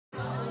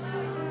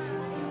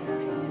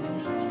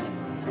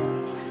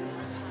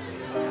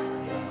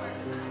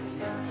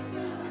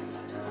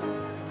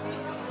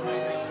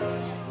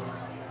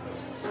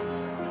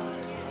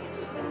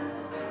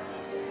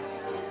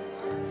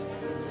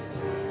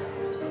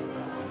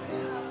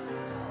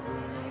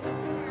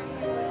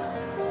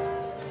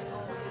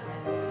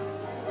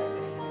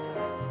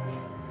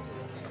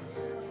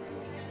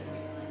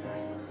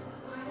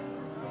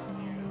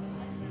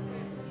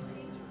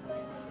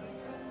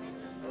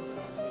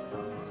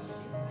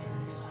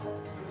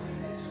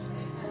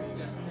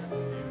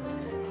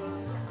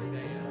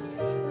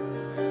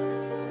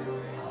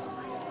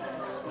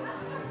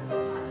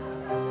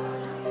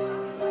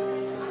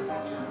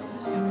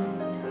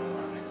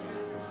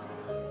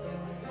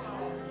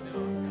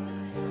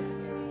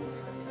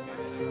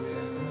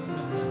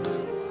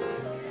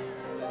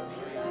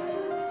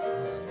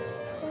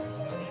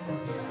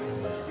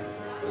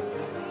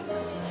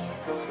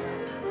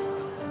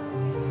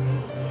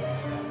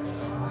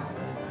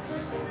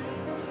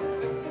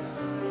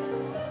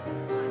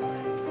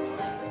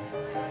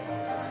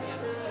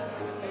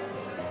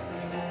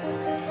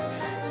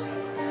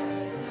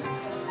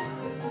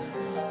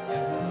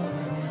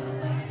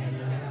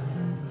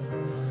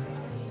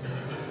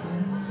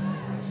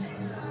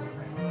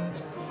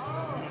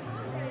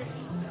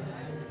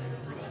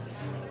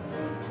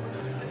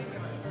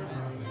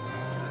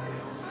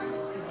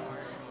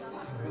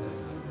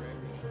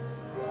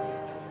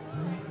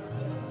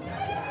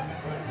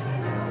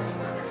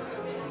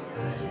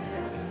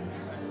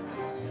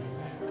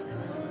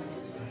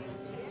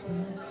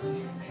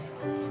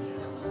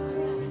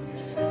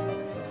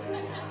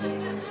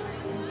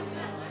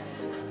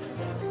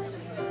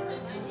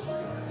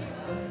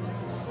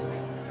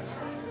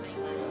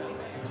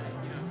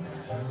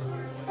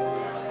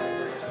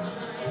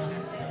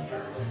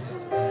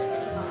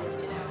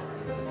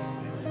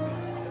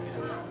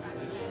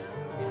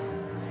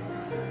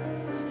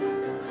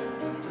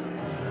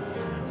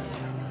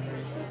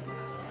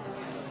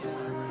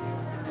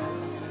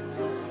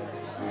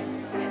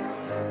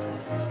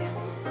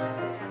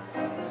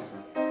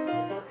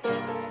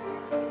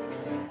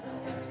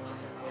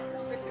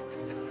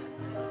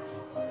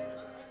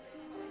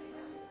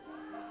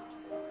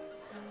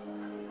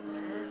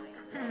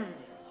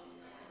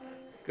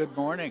Good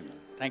morning.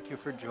 Thank you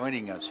for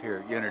joining us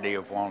here at Unity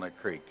of Walnut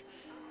Creek.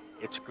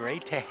 It's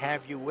great to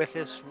have you with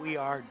us. We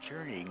are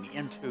journeying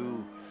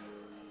into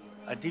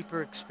a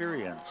deeper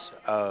experience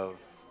of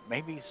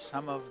maybe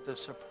some of the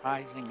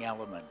surprising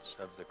elements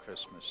of the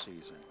Christmas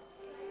season.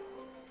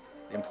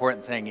 The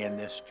important thing in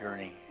this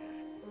journey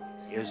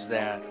is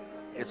that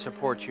it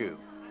supports you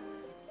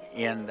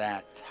in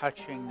that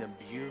touching the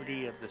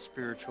beauty of the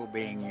spiritual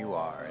being you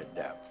are at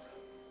depth.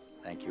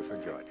 Thank you for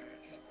joining us.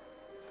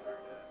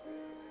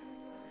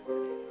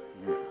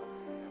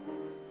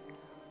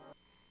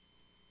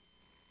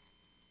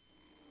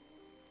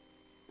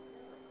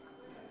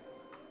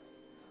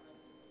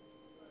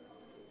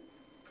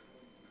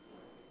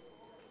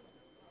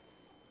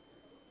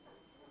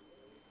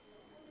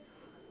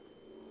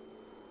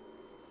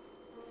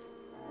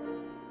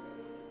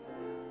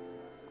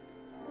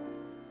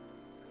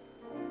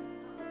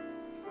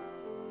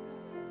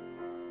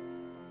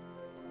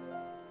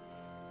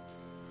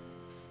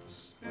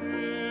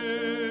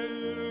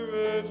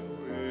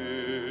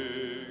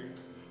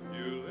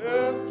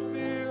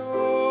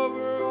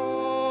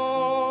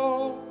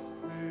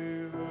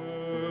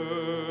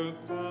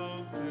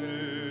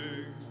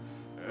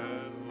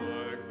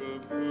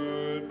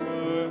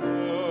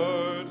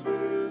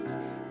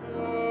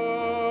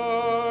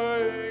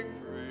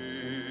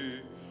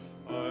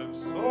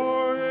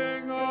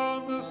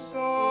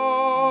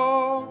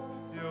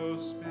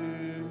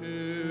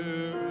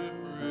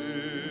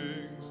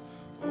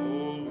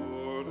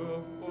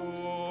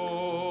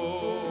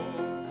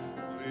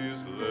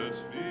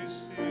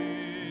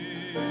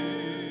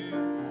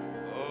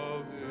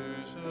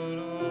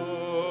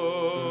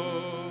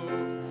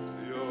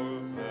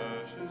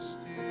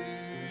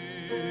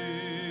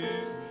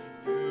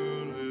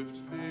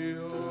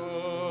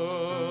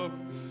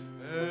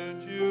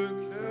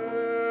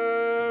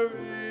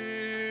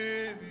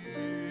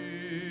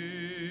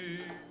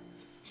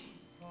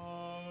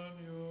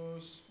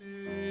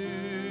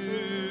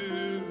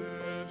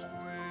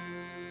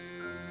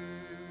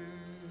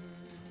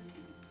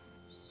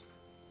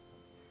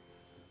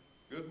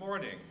 Good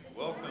morning.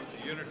 Welcome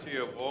to Unity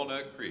of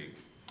Walnut Creek.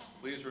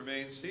 Please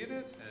remain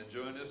seated and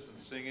join us in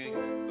singing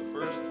the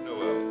first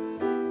Noel.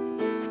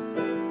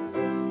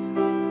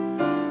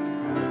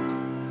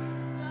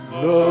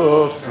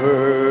 The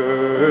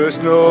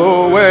first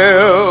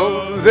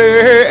Noel,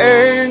 the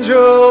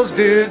angels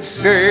did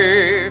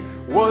say,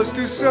 was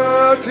to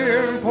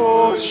certain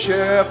poor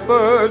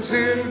shepherds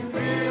in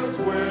fields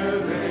where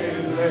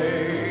they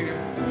lay.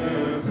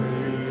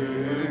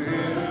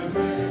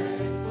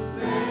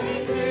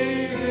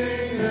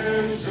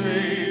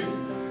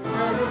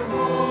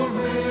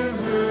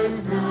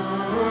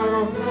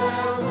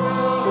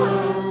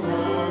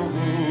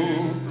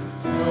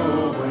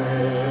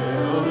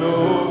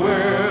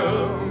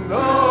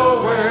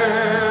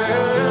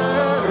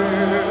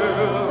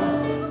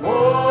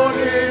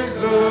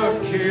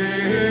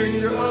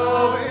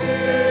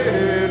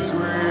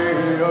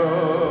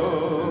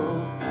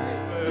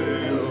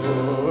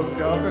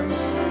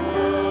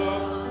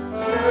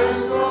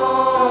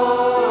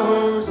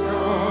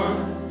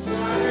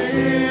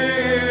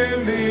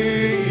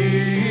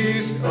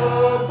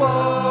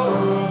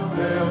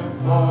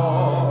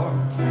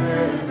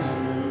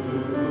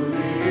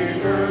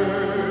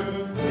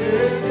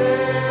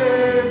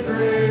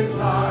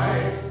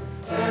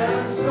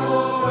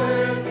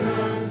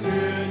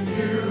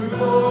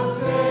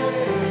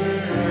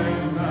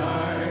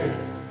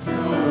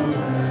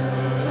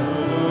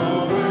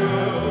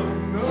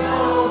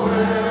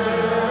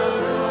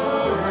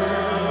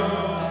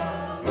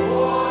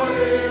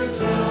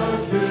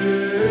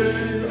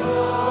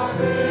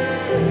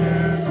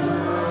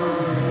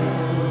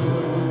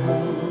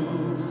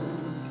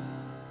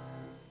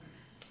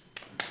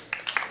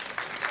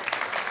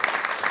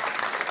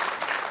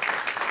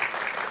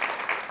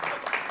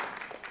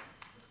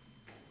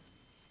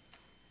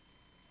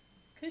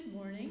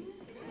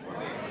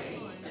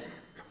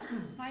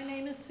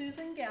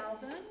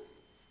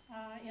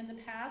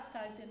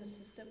 I've been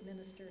assistant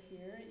minister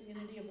here at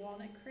Unity of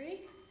Walnut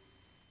Creek,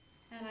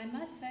 and I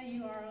must say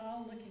you are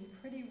all looking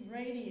pretty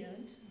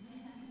radiant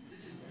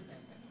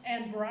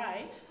and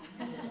bright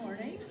this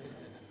morning.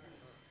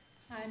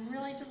 I'm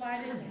really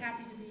delighted and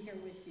happy to be here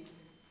with you.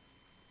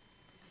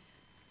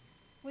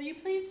 Will you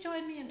please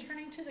join me in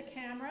turning to the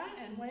camera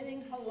and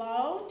waving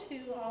hello to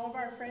all of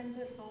our friends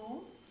at home?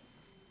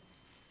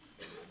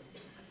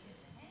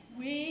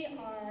 We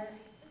are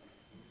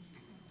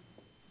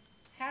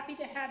happy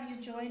to have you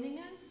joining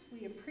us.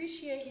 We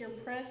appreciate your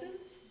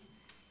presence,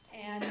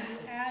 and you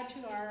add to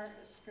our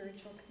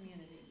spiritual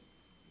community.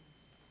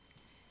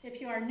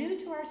 If you are new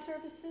to our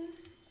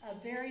services, a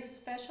very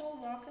special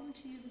welcome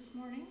to you this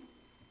morning.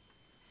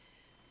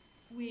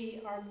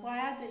 We are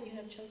glad that you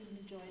have chosen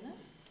to join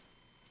us.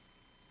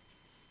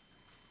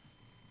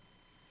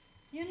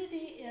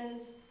 Unity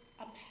is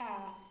a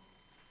path,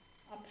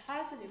 a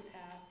positive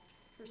path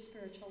for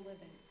spiritual living.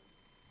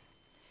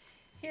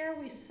 Here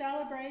we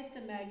celebrate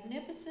the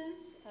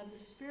magnificence of the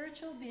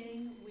spiritual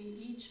being we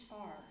each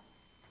are.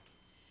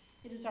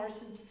 It is our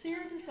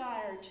sincere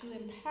desire to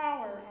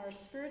empower our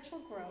spiritual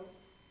growth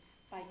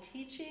by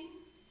teaching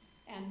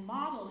and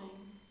modeling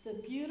the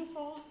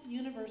beautiful,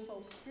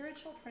 universal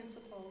spiritual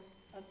principles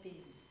of being.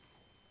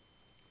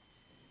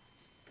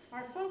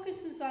 Our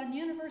focus is on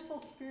universal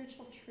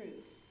spiritual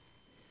truths.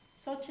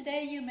 So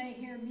today you may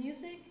hear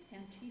music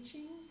and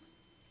teachings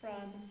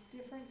from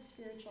different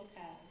spiritual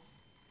paths.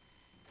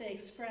 They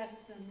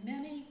express the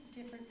many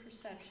different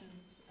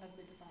perceptions of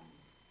the divine.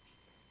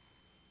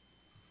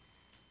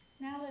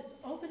 Now let's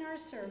open our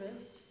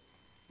service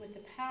with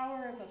the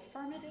power of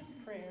affirmative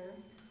prayer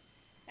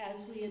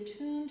as we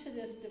attune to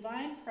this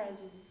divine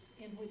presence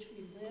in which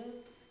we live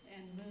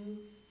and move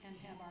and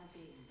have our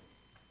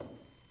being.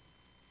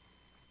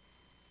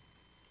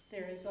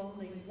 There is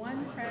only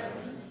one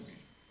presence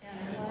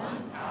and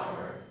one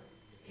power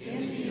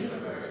in the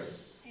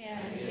universe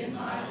and in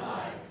my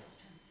life,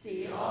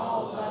 the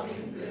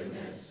all-loving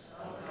goodness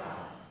of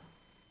God.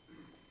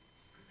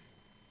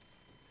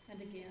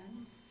 And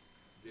again,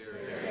 there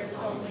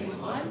is only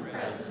one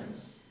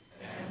presence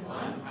and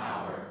one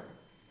power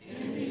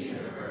in the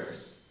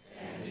universe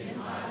and in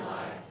my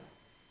life,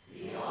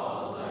 the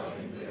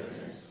all-loving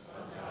goodness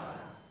of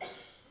God.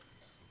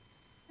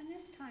 And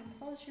this time,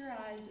 close your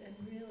eyes and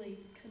really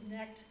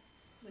connect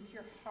with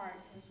your heart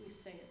as we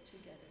say it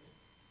together.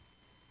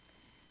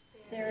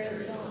 There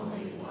is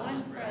only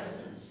one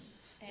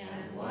presence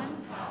and one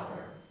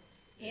power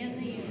in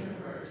the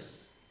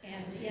universe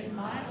and in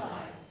my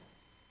life,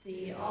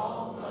 the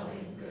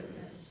all-loving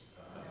goodness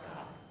of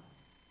God.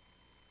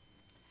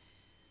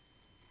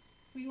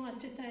 We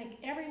want to thank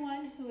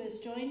everyone who has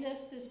joined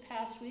us this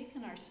past week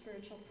in our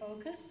spiritual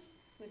focus,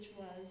 which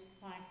was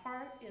My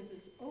Heart is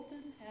as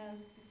Open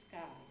as the Sky.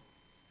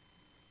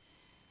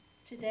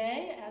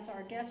 Today, as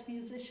our guest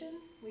musician,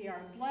 we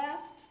are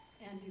blessed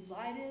and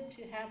delighted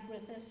to have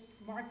with us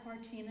Mark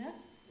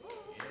Martinez.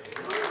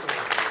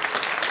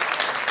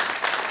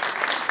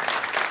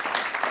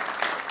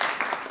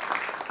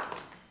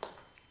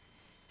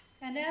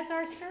 And as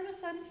our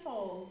service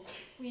unfolds,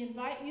 we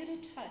invite you to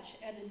touch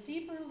at a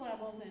deeper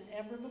level than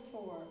ever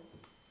before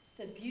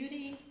the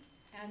beauty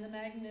and the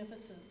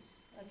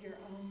magnificence of your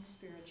own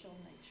spiritual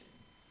nature.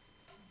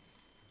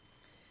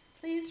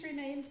 Please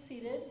remain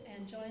seated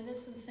and join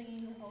us in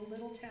singing O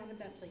Little Town of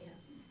Bethlehem.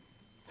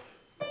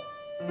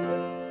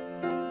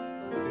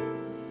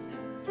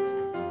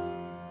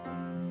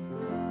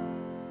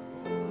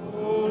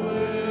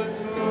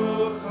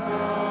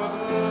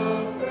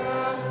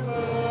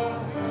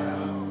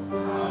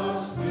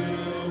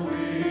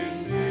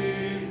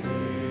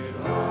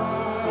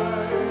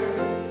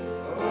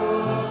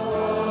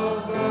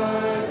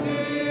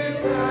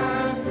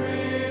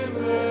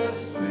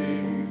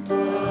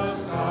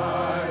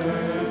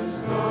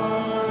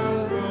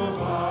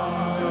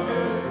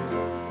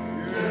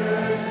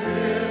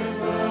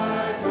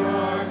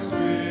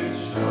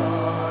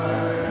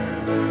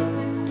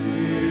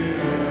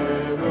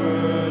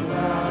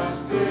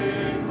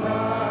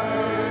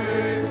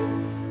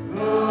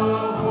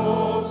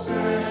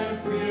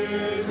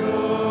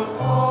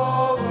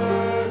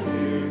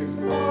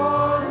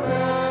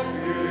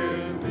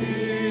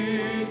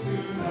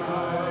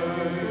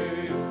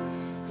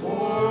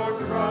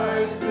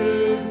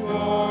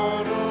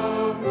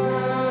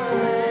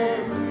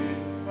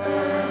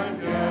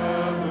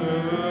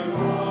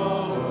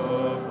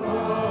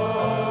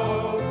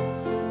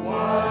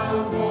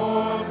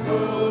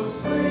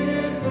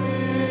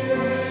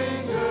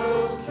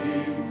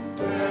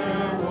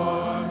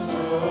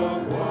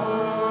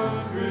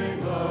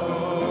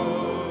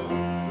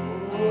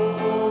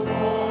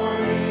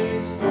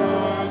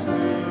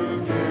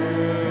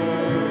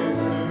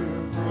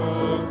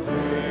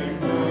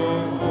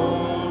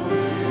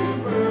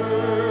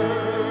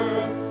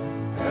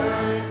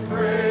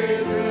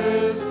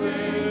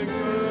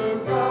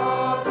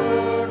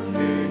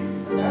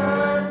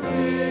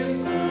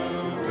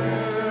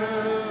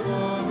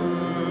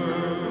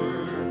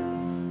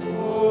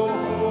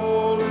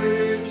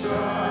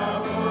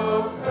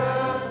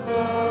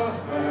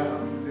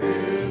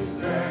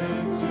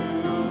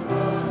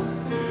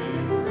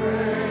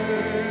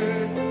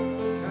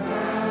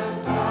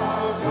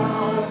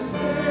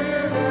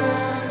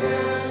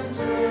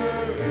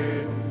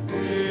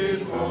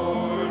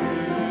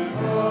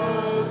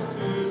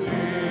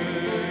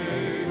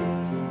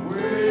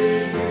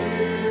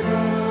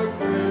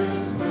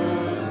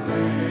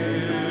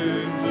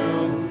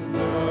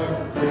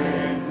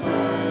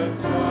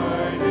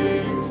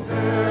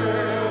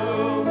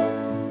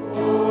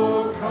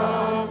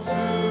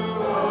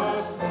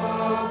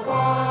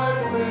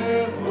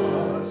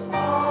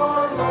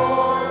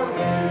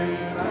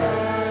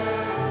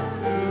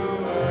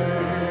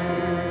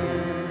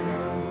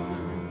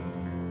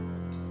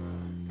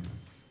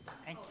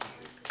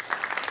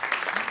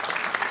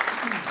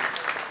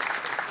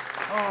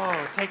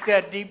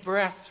 that deep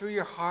breath through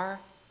your heart.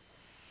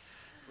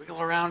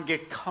 Wiggle around,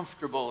 get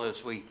comfortable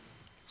as we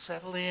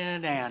settle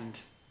in and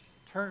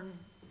turn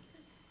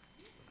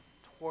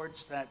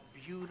towards that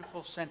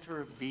beautiful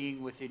center of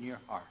being within your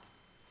heart.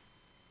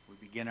 We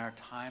begin our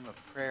time of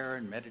prayer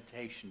and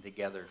meditation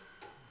together.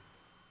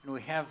 And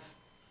we have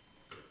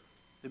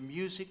the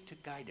music to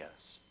guide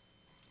us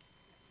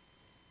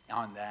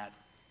on that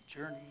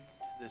journey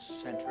to the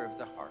center of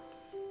the heart.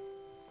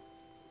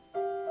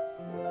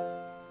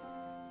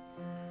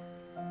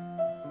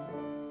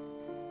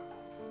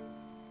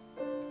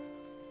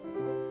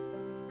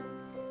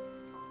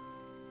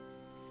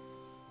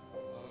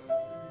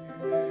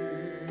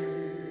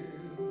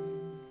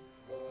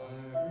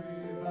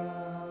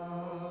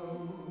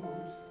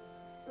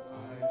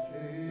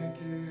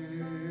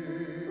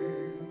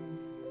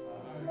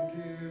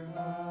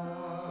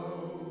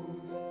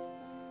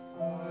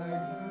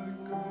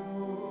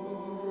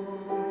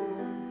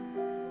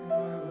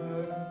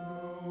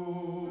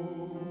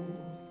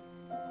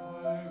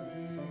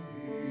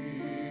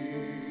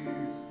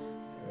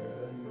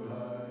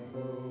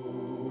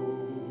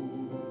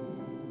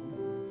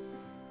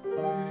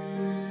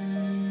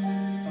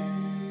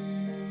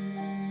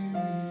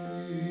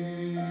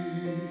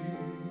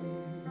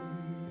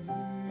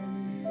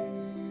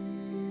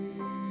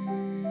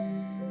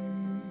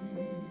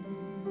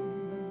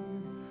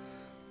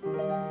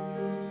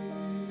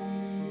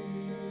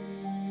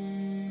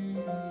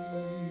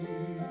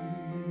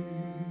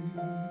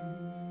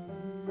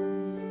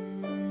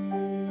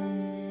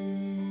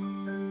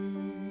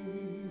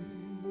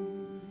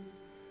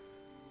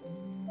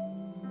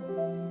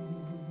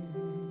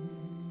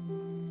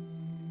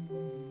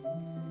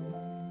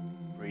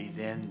 Breathe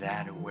in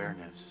that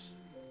awareness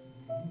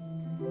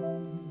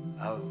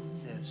of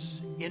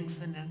this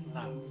infinite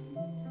love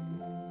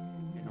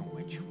in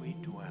which we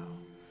dwell.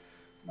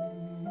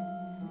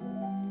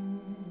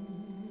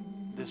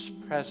 This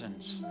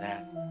presence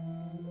that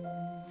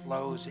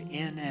flows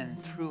in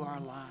and through our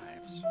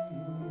lives.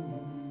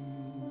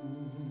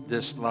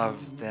 This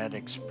love that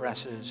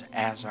expresses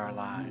as our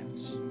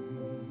lives.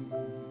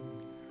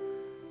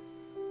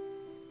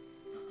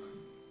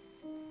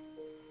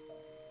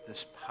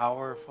 This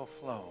powerful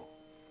flow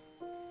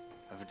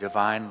of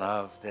divine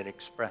love that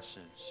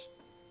expresses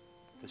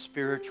the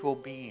spiritual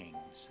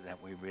beings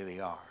that we really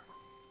are.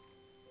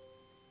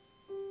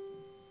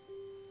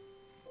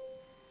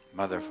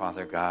 Mother,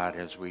 Father, God,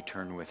 as we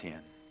turn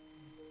within,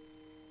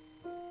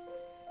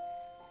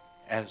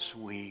 as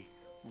we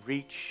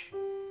reach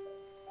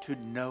to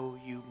know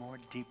you more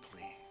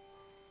deeply,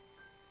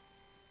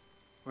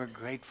 we're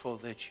grateful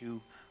that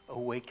you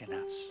awaken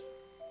us.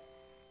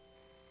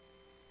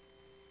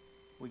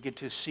 We get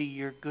to see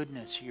your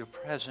goodness, your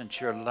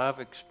presence, your love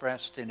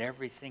expressed in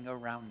everything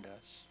around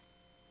us,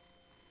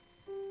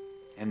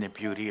 in the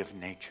beauty of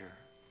nature,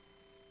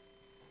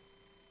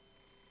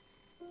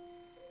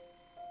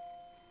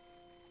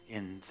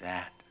 in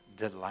that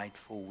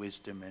delightful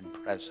wisdom and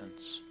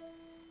presence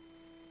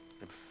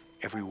of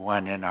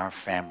everyone in our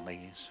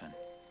families, and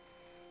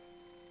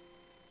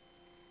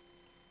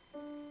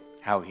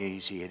how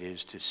easy it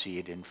is to see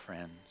it in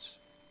friends.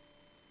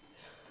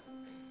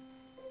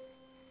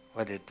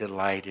 What a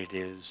delight it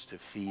is to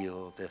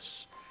feel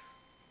this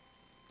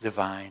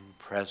divine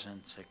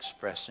presence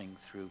expressing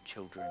through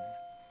children,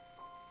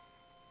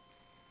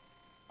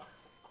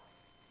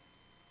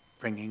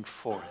 bringing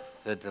forth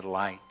the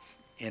delights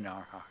in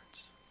our hearts.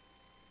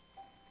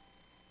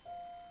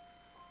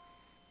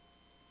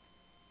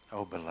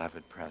 Oh,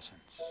 beloved presence,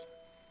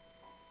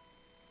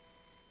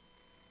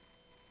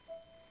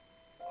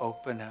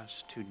 open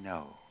us to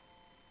know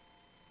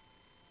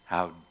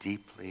how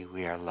deeply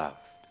we are loved.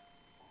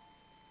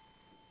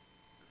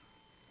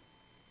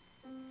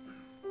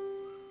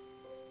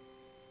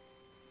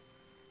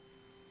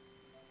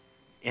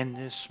 In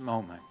this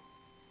moment,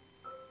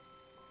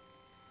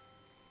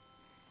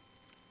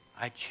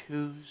 I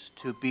choose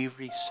to be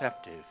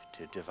receptive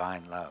to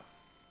divine love.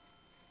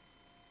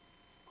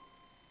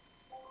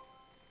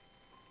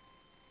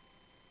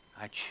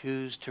 I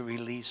choose to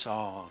release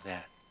all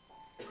that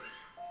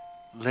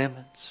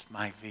limits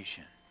my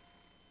vision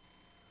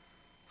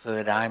so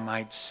that I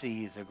might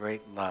see the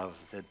great love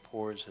that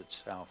pours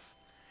itself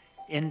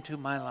into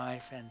my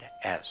life and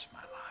as my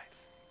life.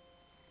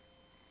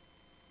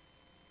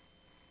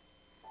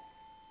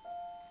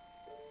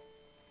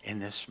 In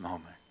this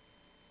moment,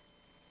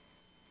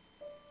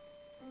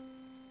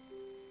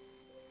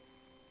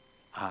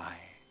 I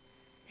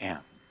am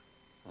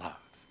loved.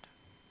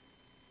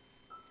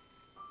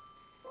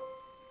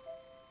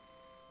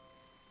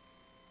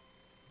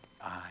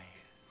 I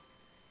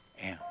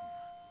am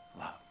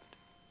loved.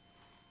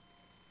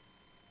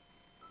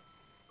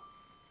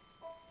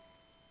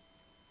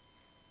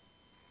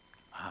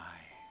 I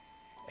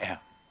am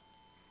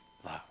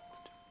loved.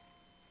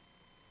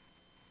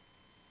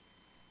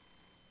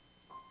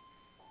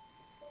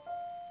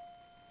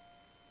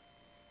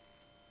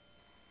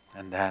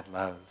 And that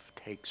love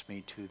takes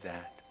me to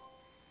that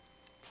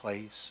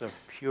place of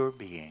pure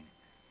being,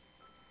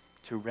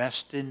 to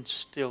rest in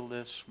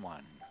stillness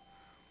one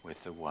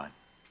with the one.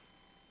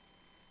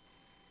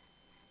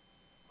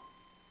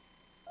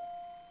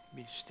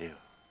 Be still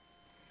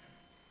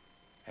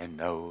and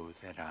know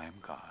that I am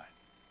God.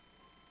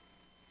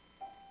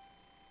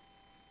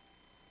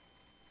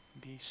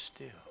 Be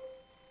still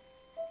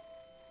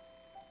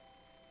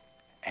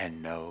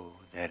and know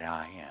that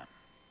I am.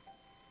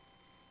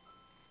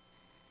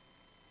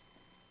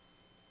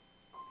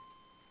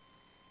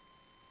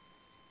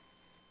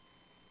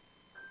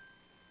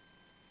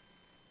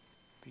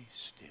 Be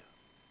still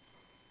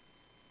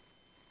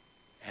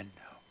and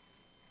know.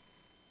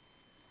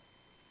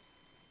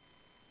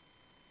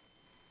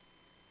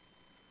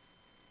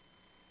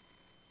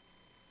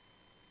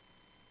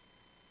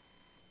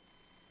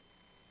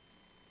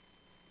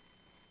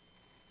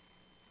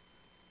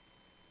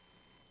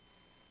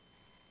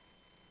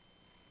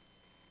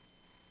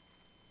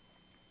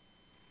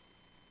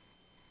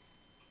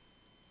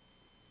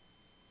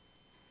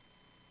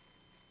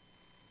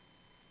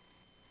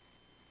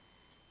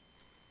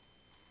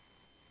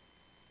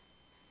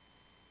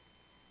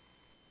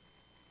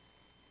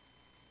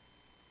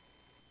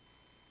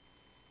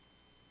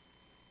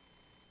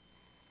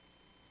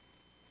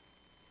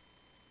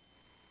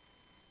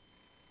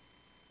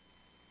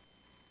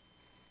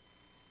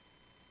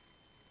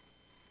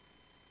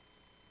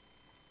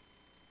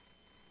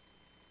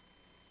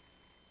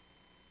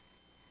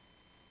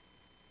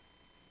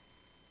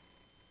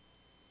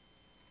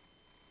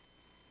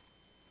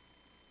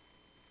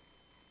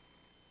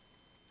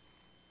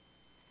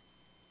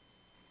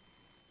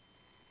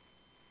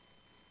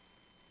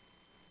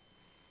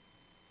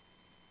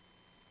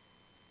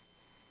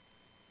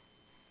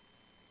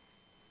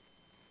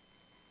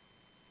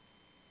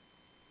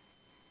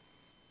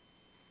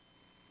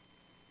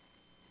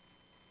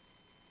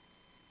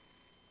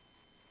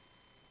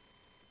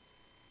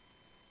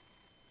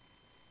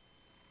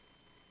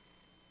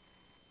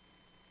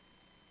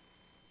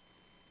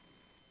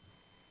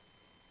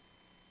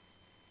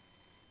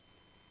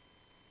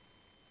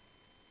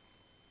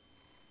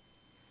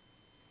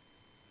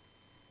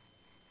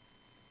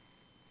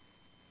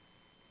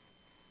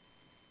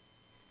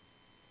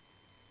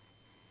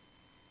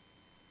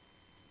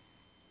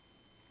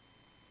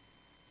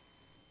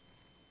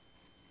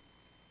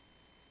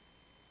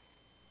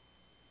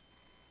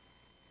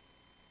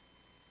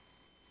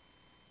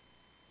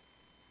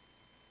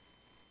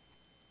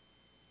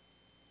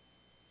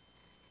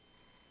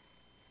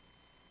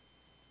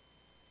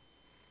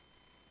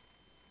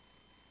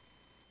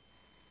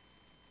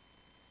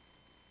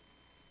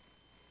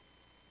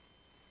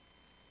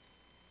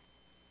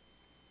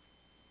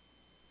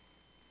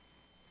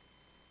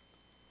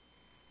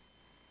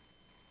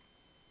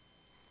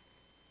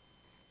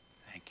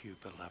 Thank you,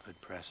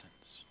 beloved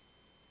presence.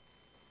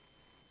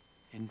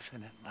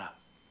 Infinite love.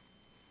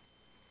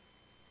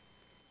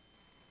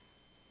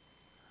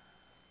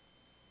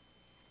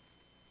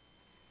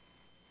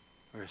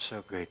 We're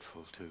so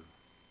grateful to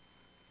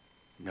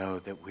know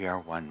that we are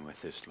one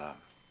with this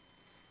love,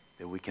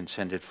 that we can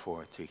send it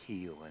forth to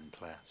heal and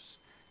bless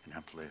and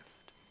uplift.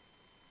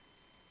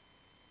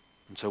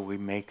 And so we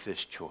make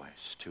this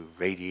choice to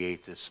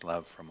radiate this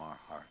love from our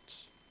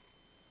hearts,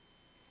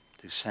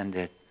 to send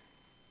it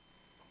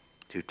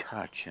to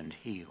touch and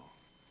heal.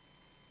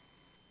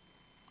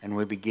 And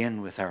we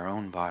begin with our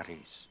own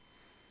bodies,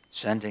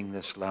 sending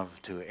this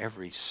love to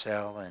every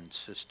cell and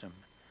system,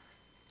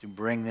 to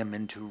bring them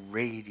into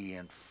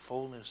radiant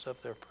fullness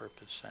of their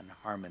purpose and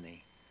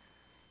harmony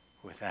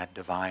with that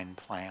divine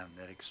plan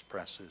that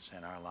expresses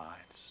in our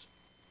lives.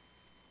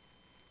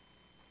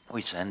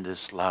 We send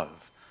this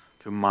love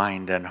to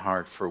mind and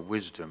heart for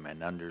wisdom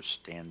and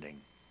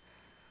understanding.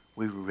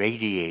 We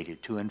radiate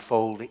it to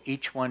enfold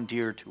each one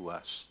dear to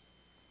us.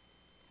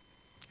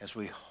 As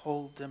we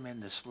hold them in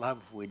this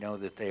love, we know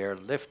that they are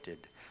lifted,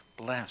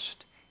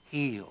 blessed,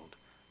 healed,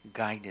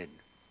 guided,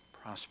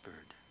 prospered,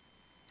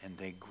 and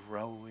they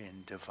grow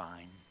in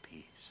divine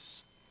peace.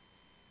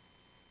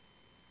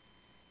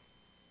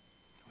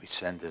 We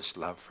send this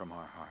love from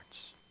our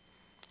hearts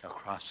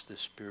across the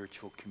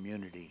spiritual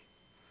community,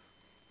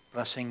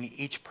 blessing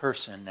each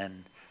person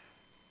and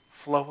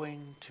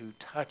flowing to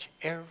touch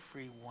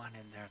everyone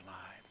in their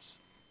lives.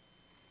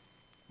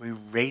 We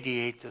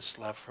radiate this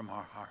love from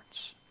our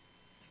hearts.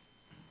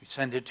 We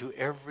send it to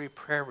every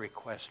prayer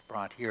request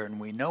brought here,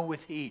 and we know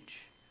with each,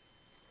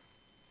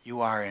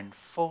 you are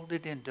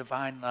enfolded in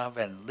divine love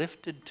and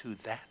lifted to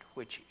that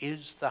which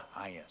is the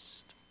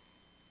highest.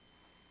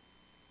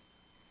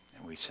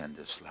 And we send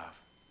this love.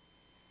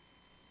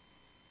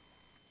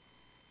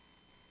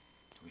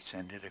 We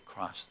send it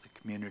across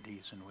the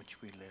communities in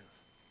which we live.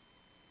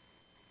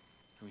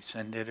 We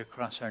send it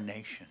across our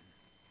nation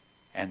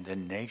and the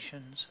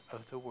nations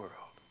of the world,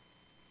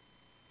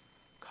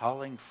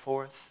 calling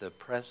forth the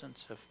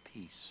presence of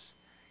peace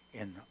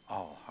in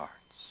all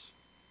hearts.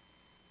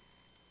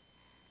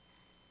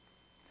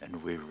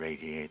 And we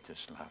radiate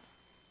this love.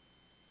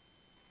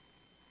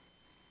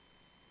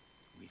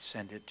 We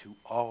send it to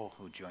all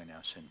who join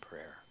us in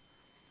prayer,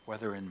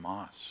 whether in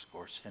mosque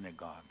or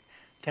synagogue,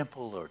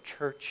 temple or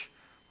church,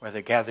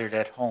 whether gathered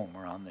at home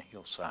or on the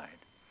hillside,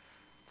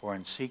 For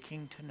in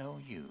seeking to know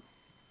you,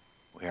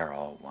 we are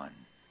all one.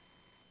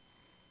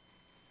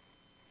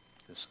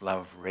 This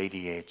love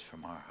radiates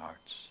from our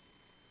hearts.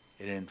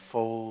 It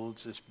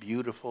enfolds this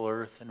beautiful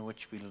earth in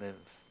which we live.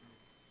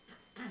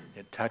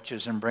 It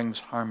touches and brings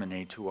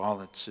harmony to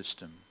all its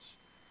systems.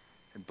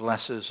 It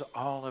blesses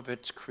all of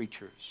its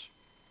creatures.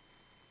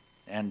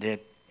 And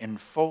it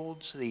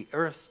enfolds the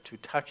earth to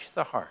touch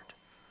the heart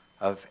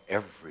of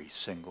every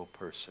single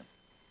person.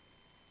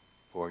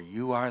 For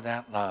you are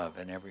that love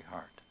in every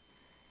heart.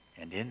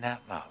 And in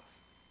that love,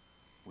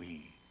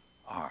 we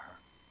are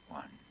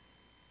one.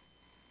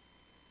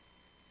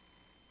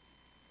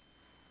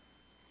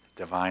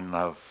 Divine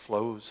love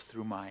flows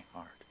through my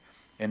heart,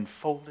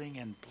 enfolding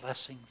and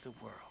blessing the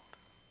world.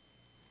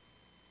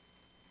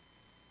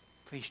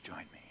 Please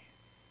join me.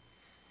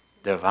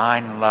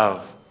 Divine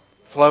love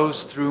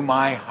flows through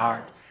my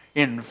heart,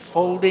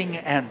 enfolding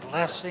and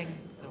blessing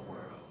the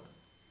world.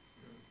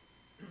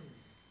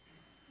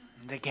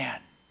 And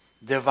again,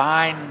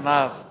 divine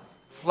love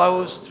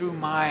flows through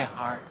my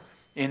heart,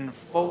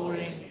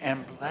 enfolding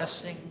and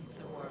blessing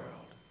the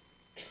world.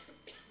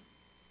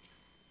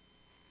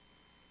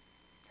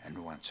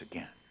 And once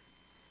again,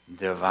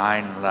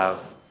 divine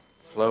love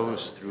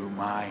flows through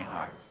my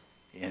heart,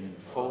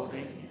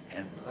 enfolding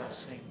and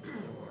blessing the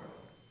world.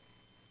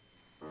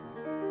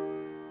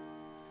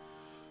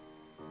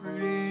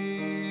 Breathe,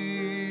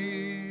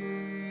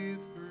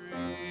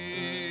 breathe,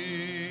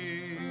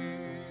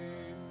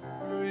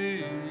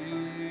 breathe.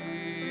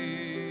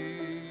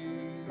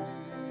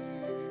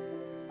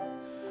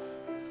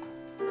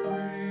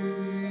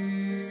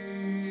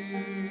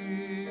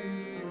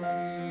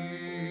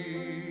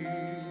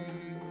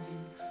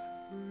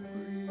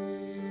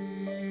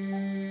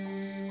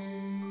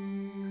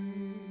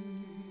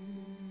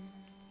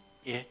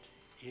 It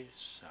is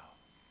so.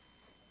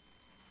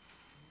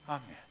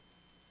 Amen.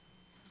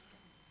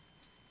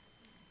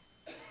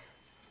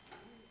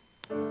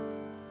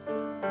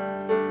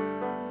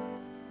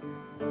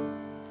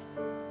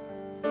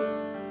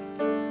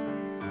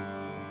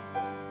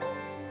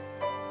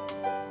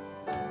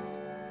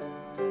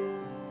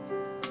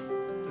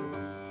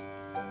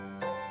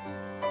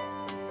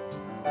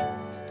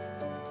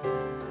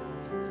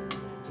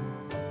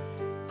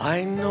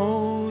 I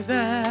know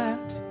that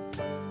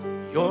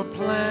your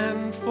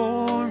plan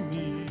for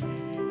me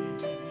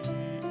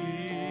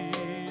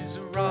is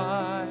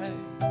right,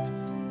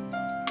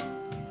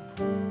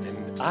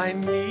 and I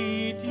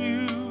need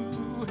you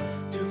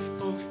to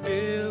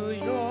fulfill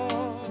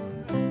your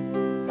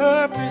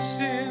purpose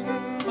in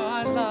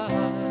my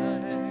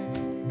life.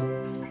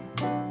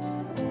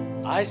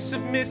 I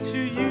submit to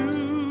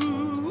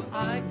you,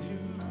 I do.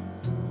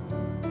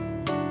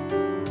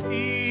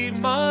 Be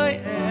my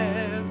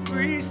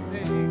everything.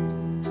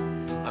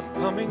 I'm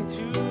coming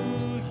to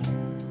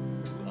you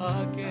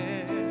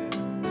again.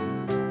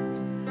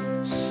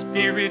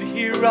 Spirit,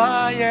 here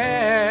I am.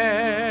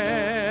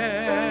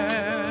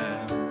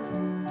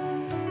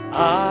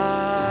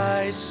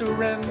 I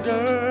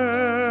surrender.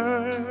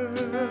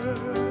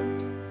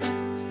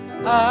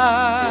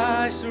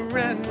 I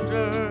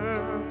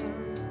surrender.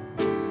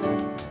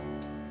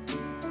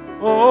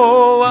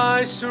 Oh,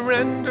 I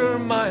surrender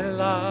my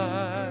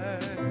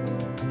life.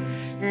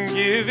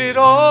 Give it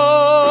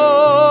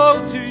all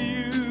to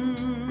you.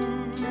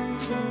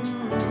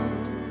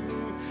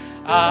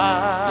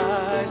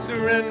 I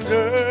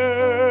surrender.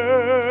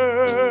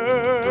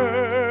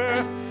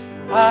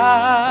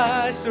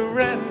 I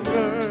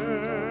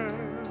surrender.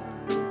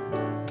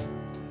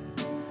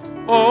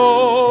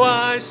 Oh,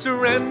 I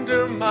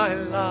surrender my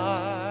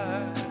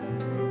life.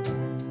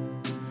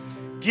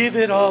 Give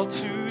it all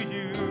to you.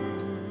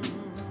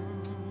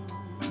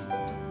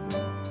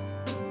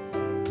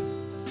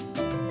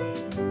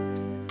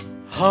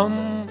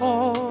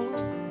 Humble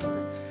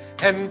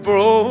and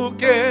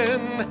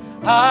broken,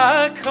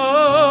 I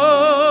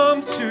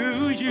come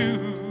to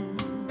you.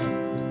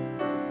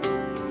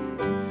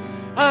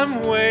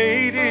 I'm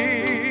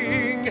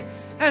waiting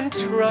and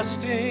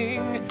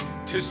trusting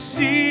to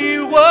see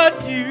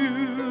what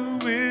you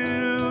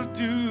will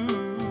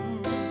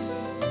do.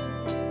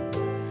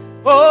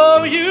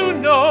 Oh, you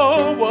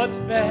know what's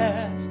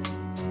best,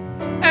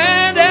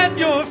 and at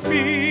your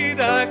feet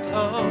I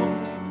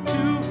come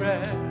to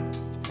rest.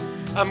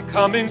 I'm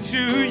coming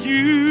to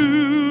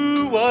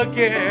you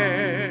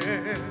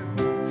again.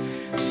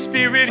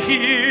 Spirit,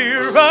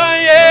 here I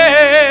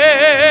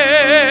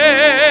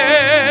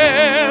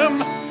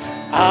am.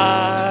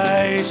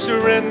 I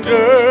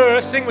surrender.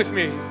 Sing with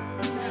me.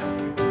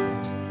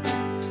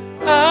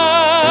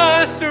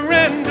 I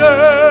surrender.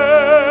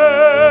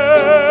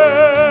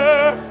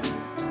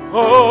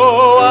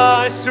 Oh,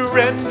 I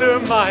surrender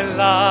my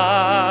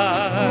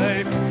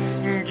life.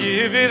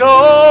 Give it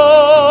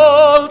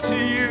all to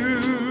you.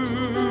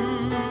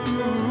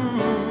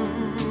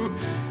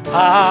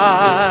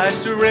 I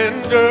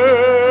surrender.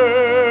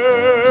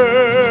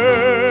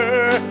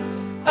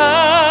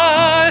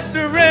 I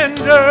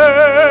surrender.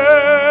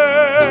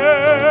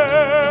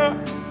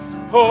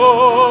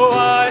 Oh,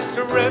 I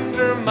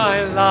surrender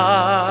my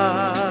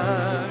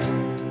life.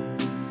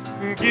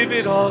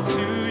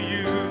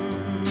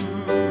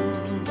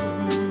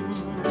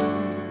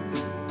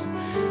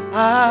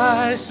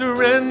 I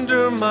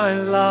surrender my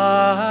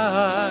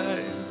life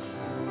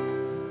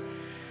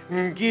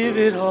and give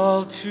it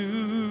all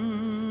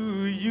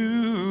to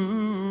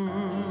you.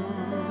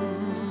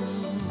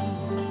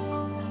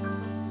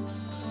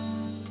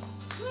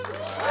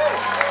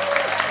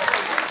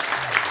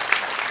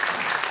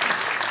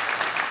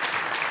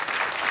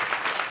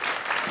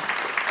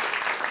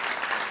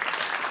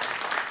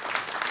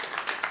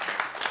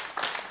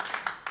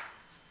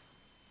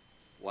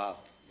 Wow.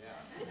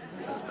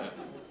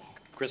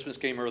 Christmas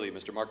came early,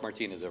 Mr. Mark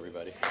Martinez,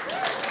 everybody.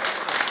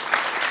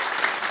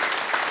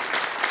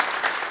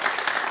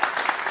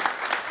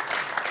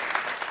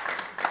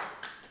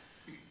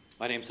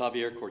 My name's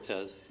Javier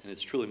Cortez, and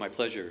it's truly my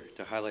pleasure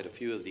to highlight a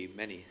few of the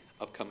many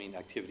upcoming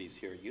activities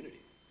here at Unity.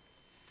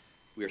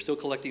 We are still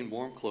collecting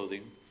warm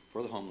clothing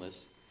for the homeless,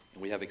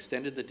 and we have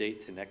extended the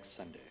date to next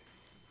Sunday.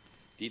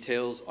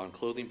 Details on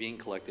clothing being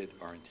collected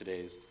are in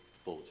today's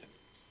bulletin.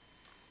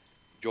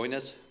 Join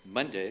us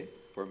Monday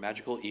for a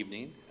magical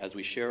evening as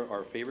we share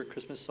our favorite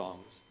Christmas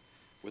songs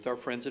with our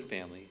friends and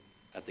family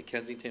at the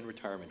Kensington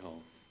Retirement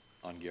Home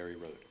on Gary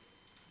Road.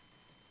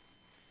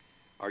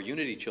 Our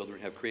Unity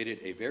children have created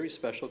a very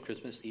special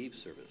Christmas Eve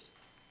service.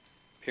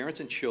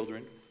 Parents and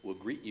children will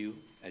greet you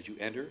as you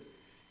enter,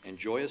 and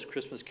joyous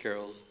Christmas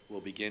carols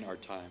will begin our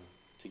time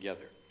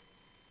together.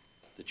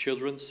 The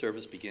children's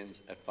service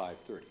begins at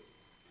 5:30.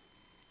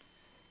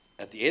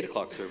 At the 8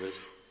 o'clock service,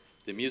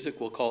 the music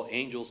will call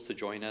angels to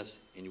join us,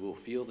 and you will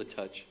feel the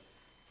touch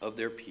of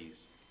their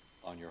peace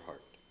on your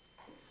heart.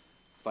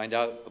 Find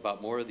out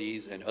about more of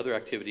these and other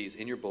activities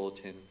in your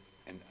bulletin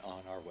and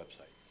on our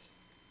websites.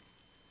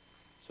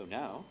 So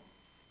now,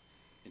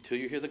 until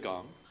you hear the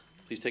gong,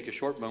 please take a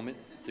short moment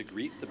to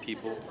greet the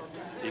people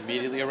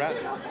immediately around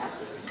you.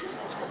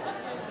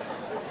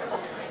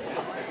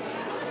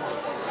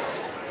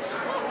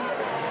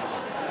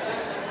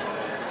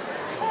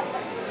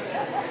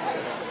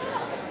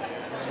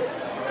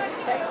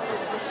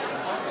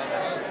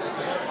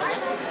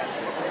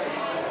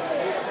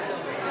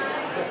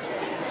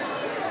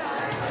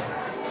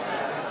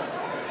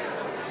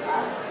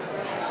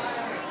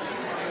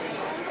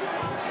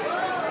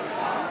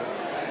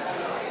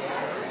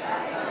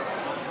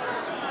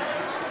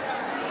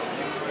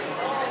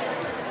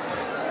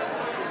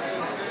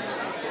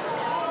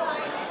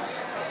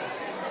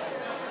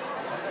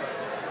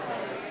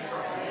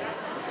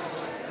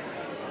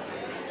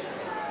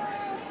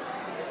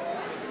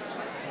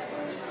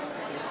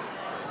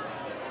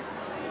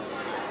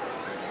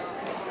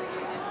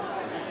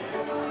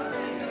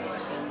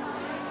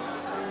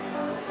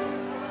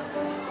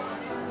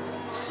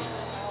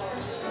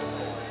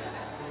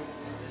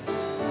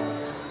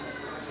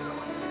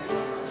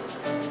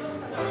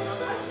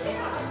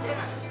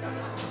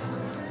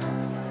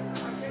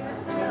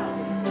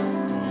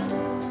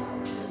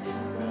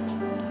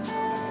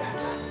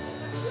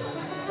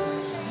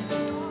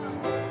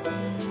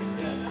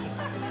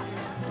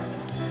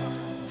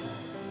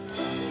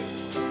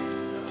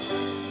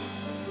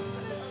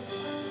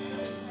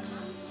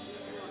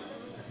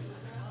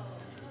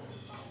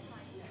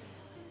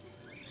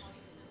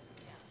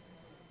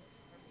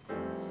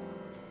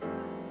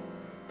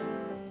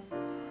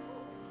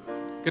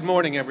 Good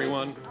morning,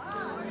 everyone.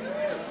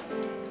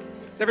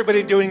 Is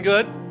everybody doing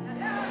good?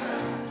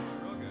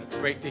 It's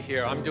great to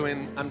hear. I'm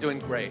doing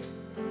great.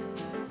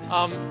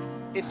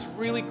 It's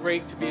really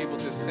great to be able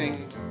to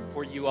sing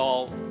for you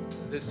all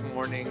this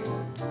morning.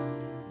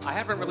 I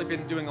haven't really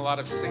been doing a lot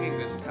of singing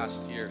this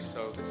past year,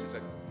 so this is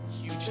a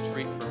huge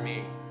treat for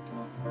me.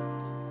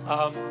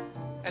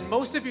 And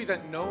most of you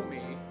that know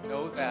me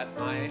know that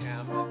I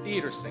am a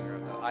theater singer.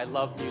 I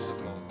love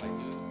musicals. I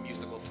do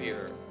musical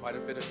theater, quite a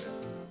bit of it.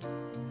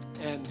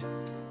 And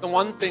the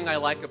one thing I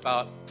like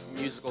about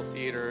musical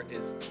theater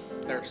is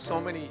there are so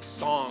many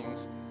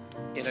songs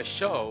in a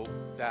show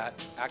that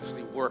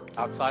actually work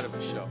outside of the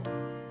show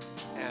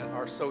and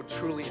are so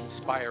truly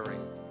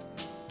inspiring.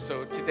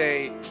 So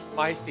today,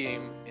 my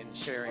theme in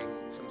sharing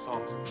some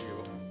songs with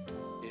you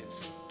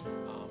is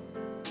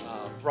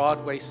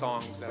Broadway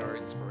songs that are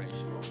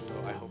inspirational. So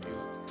I hope you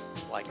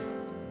like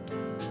them.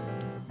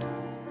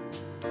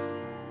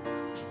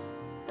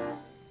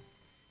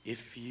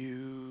 If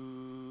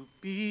you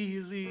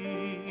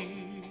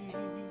believe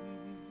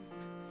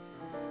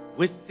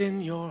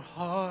within your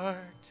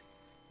heart,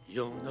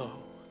 you'll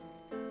know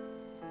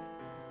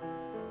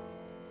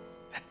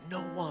that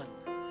no one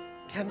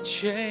can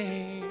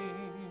change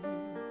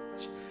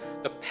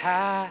the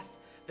path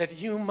that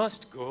you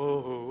must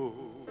go.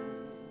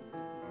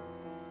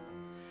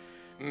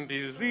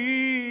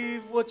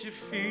 Believe what you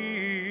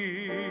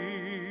feel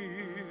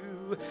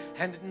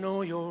and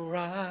know you're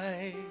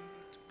right,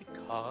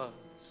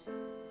 because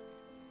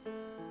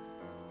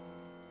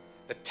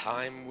the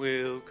time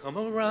will come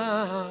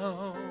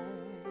around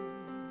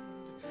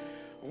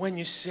when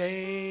you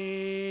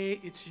say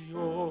it's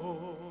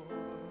yours.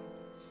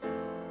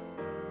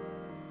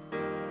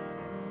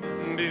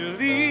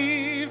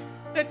 Believe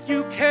that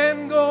you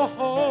can go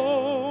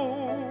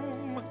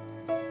home.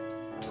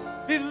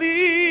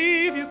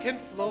 Believe you can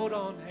float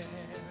on air.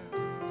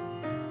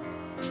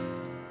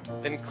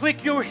 then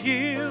click your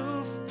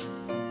heels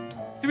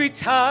 3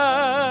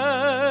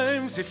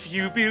 times. If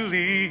you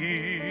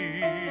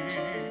believe,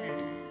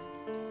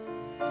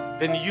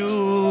 then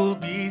you'll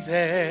be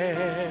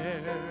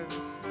there.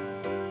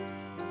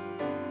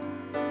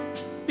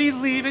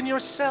 Believe in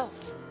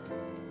yourself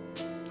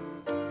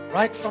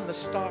right from the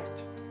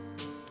start.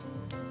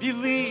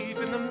 Believe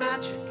in the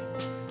magic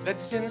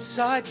that's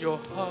inside your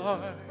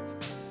heart.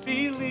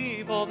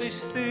 Believe all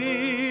these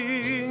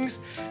things,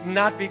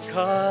 not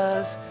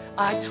because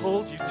I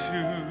told you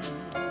to,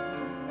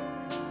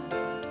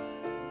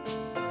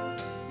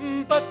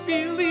 but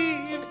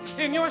believe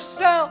in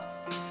yourself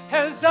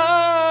as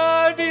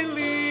I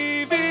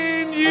believe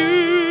in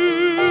you.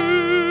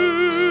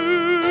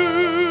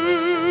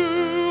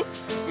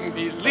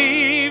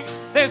 Believe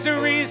there's a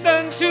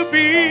reason to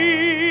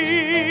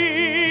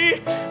be.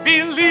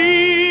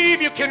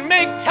 Believe you can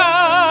make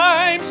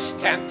time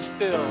stand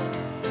still.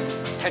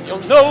 And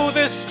you'll know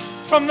this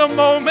from the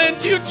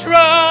moment you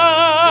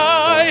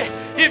try.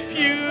 If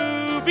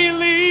you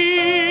believe,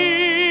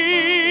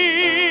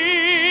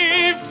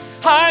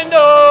 I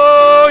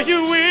know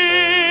you will.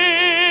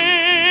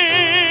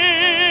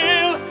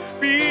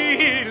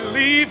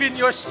 Believe in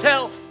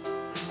yourself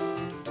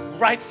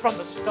right from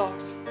the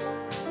start.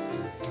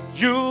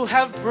 You'll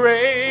have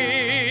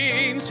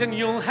brains and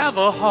you'll have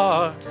a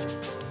heart.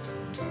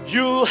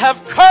 You'll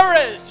have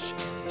courage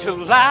to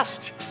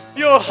last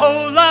your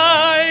whole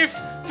life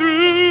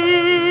through.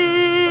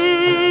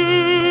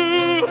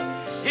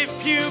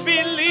 If you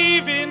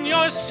believe in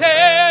yourself,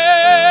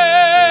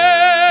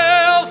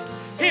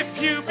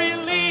 if you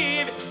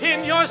believe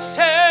in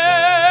yourself,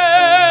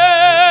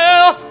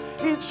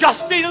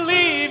 just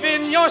believe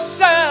in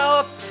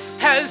yourself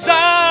as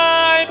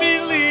I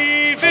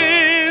believe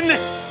in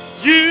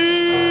you.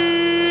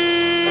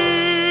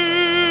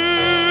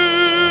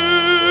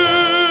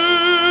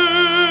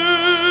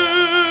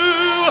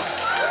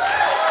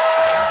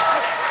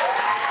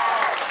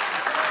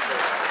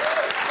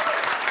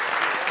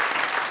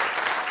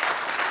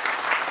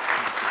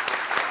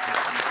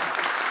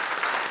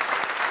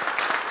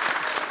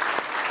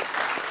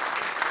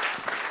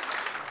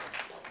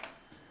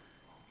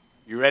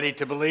 Ready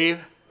to believe?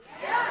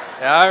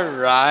 Yeah. All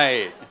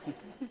right.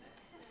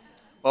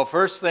 Well,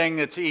 first thing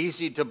that's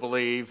easy to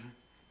believe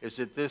is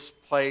that this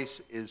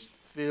place is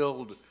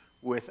filled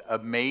with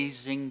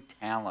amazing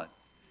talent.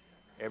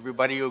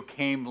 Everybody who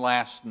came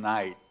last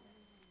night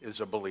is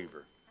a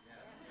believer.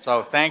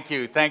 So thank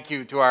you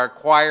to our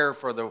choir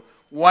for the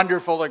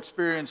wonderful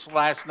experience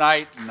last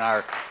night and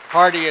our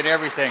party and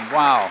everything.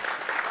 Wow.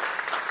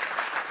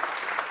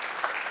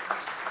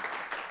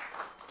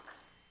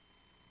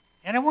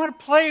 And I want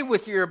to play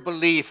with your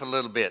belief a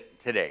little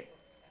bit today,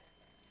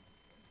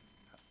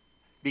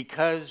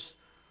 because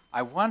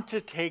I want to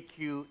take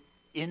you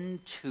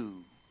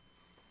into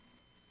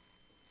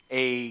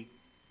a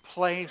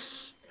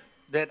place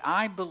that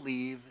I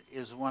believe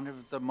is one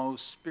of the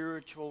most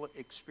spiritual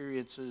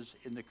experiences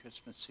in the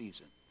Christmas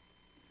season.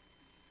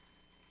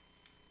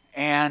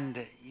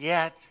 And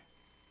yet,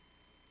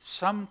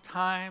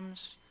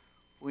 sometimes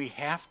we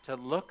have to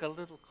look a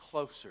little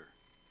closer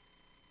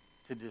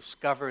to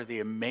discover the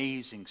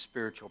amazing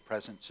spiritual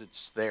presence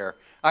that's there.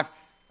 I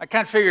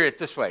kind of figure it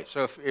this way.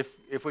 So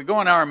if we go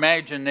in our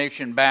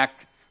imagination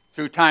back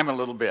through time a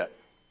little bit,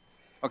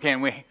 okay,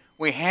 and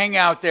we hang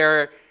out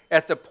there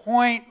at the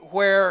point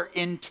where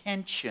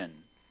intention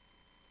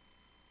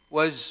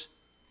was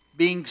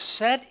being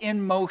set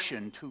in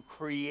motion to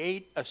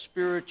create a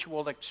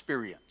spiritual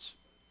experience.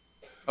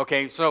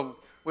 Okay, so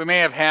we may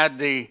have had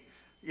the,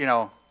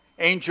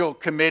 Angel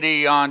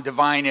Committee on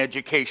Divine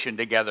Education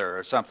together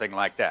or something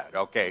like that,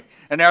 okay?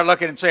 And they're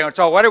looking and saying,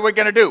 so what are we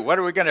going to do? What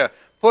are we going to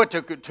put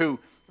to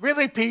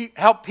really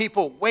help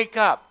people wake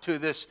up to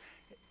this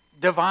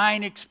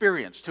divine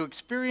experience, to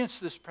experience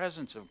this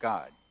presence of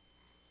God?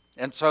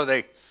 And so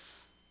they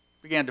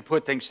began to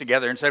put things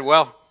together and said,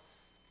 well,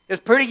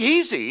 it's pretty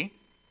easy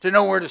to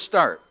know where to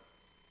start.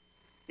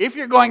 If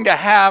you're going to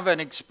have an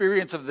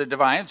experience of the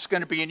divine, it's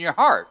going to be in your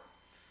heart.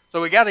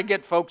 So we got to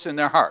get folks in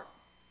their heart.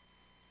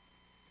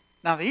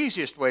 Now, the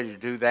easiest way to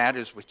do that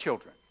is with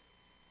children.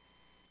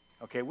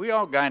 Okay, we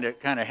all kind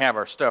of have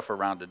our stuff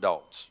around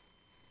adults.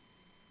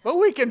 But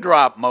we can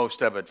drop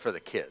most of it for the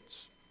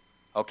kids.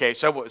 Okay,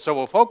 so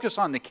we'll focus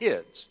on the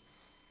kids.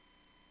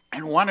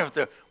 And one of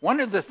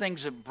the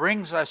things that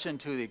brings us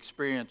into the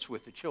experience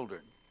with the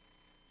children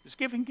is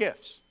giving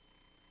gifts.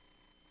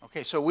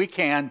 Okay, so we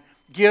can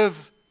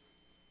give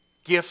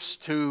gifts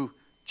to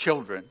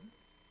children.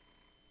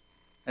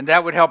 And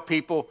that would help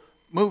people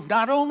move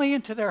not only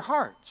into their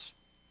hearts,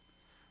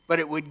 but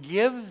it would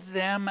give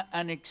them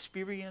an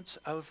experience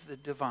of the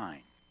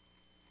divine,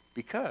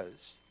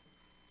 because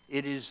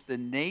it is the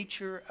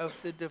nature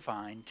of the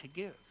divine to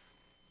give.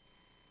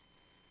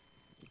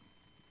 I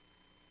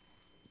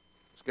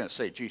was going to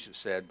say Jesus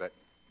said, but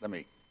let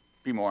me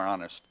be more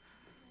honest.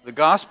 The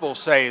Gospels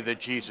say that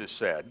Jesus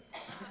said.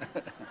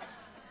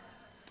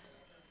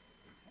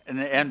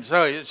 And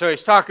so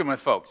he's talking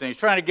with folks, and he's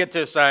trying to get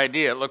this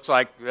idea, it looks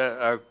like,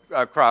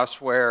 across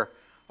where,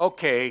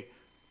 okay,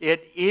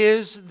 It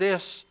is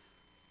this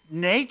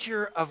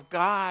nature of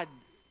God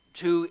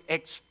to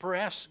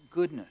express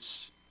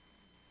goodness.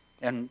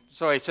 And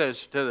so he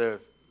says to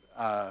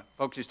the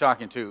folks he's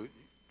talking to,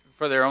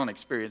 for their own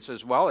experience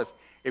as well,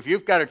 if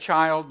you've got a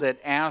child that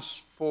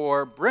asks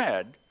for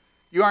bread,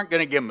 you aren't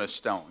going to give him a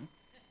stone.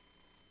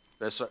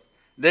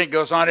 Then it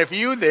goes on, if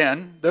you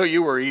then, though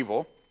you were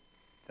evil,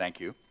 thank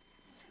you.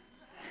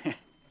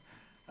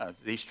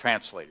 These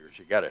translators,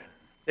 you got to.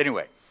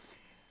 Anyway,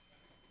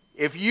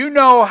 if you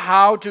know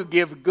how to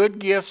give good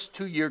gifts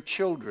to your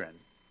children,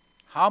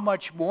 how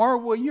much more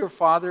will your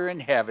Father in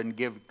heaven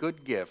give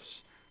good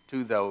gifts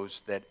to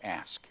those that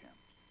ask him?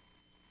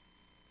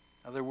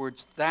 In other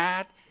words,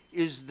 that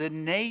is the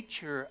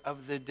nature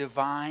of the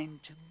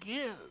divine to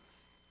give.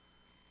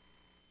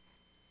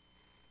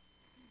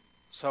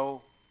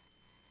 So,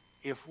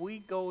 if we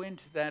go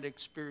into that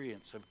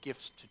experience of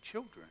gifts to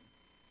children,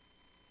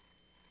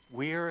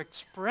 we are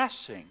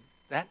expressing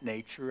that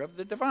nature of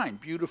the divine.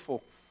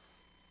 Beautiful,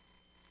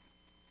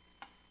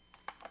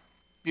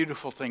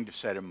 beautiful thing to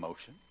set in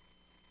motion.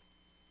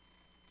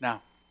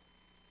 Now,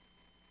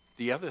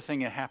 the other thing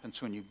that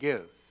happens when you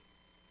give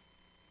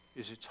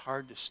is it's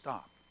hard to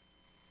stop.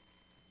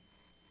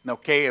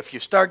 Okay, if you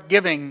start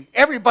giving,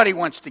 everybody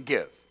wants to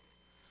give.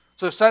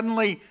 So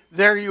suddenly,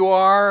 there you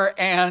are,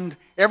 and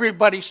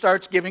everybody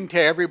starts giving to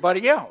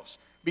everybody else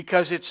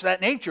because it's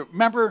that nature.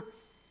 Remember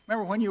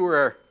when you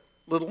were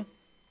little?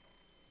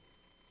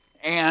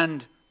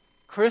 And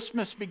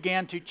Christmas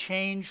began to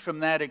change from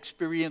that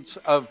experience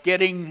of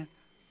getting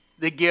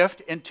the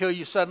gift until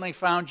you suddenly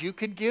found you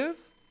could give?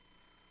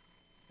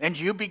 And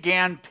you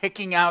began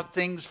picking out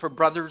things for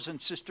brothers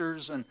and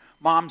sisters and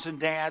moms and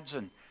dads.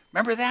 And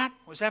remember that?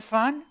 Was that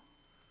fun?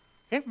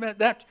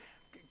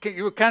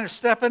 You were kind of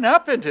stepping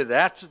up into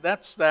that.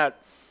 That's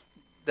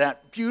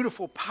that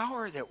beautiful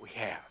power that we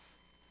have.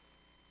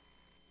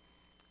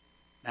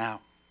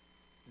 Now,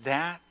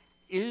 that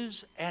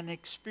is an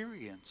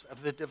experience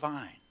of the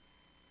divine.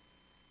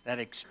 That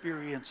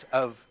experience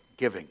of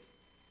giving.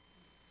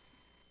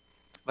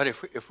 But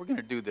if we're going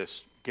to do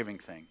this giving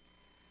thing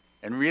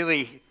and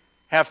really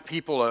have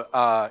people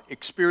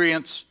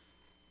experience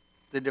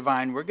the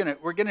divine, we're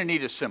going to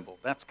need a symbol.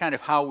 That's kind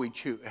of how we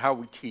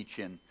teach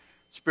in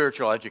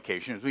spiritual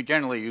education. Is we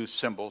generally use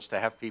symbols to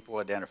have people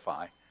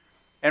identify,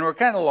 and we're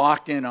kind of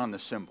locked in on the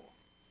symbol.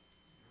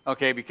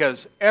 Okay,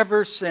 because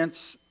ever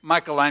since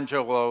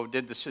Michelangelo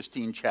did the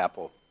Sistine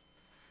Chapel,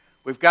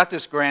 we've got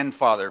this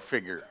grandfather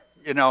figure.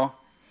 You know,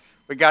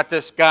 we got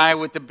this guy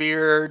with the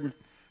beard,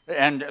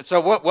 and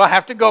so we'll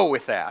have to go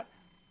with that.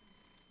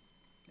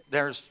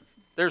 There's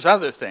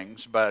other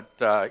things, but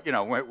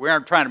we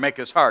aren't trying to make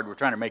this hard. We're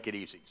trying to make it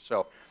easy.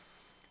 So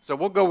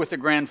we'll go with the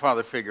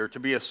grandfather figure to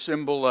be a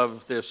symbol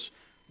of this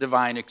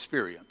divine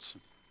experience.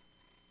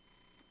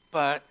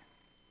 But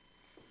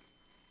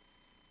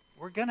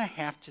we're going to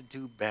have to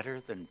do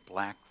better than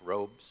black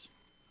robes.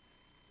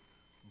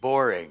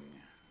 Boring.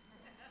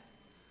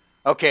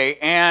 Okay,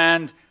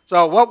 and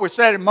so what we're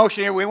setting in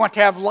motion here, we want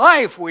to have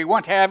life. We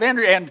want to have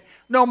energy, and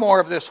no more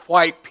of this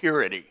white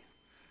purity.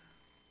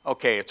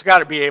 Okay, it's got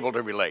to be able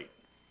to relate.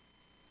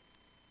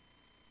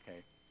 Okay,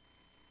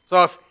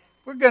 so if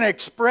we're going to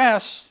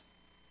express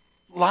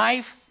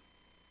life,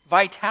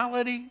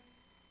 vitality,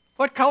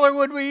 what color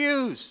would we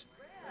use?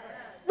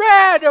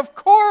 Red, of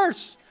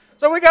course.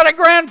 So we got a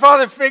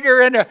grandfather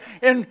figure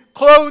in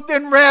clothed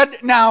in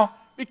red. Now,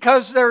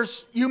 because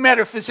there's you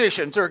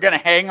metaphysicians who are going to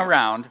hang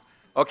around,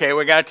 okay,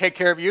 we got to take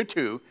care of you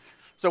too.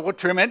 So we'll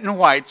trim it in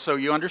white so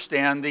you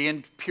understand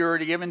the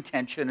purity of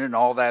intention and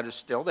all that is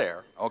still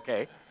there,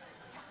 okay?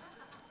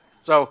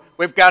 So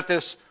we've got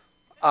this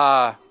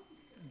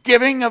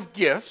giving of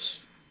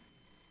gifts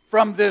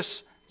from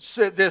this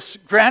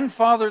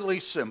grandfatherly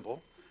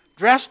symbol,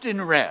 dressed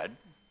in red,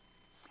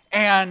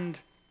 and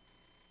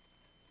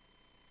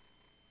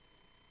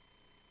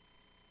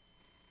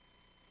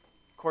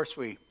of course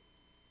we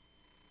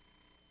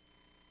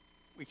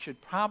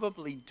should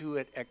probably do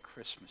it at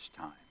Christmas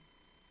time,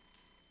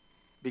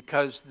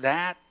 because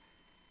that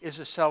is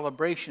a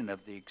celebration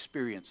of the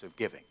experience of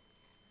giving.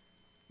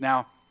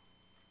 Now,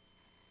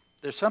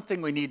 there's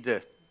something we need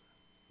to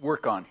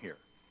work on here.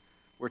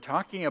 We're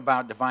talking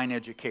about divine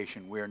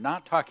education. We're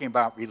not talking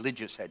about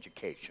religious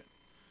education.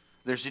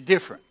 There's a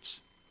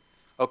difference.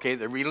 Okay,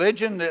 the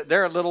religion,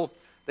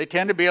 they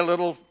tend to be a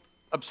little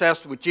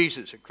obsessed with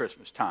Jesus at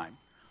Christmas time.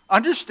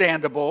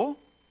 Understandable,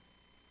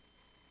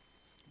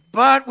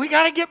 but we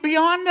got to get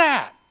beyond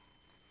that.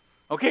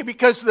 Okay,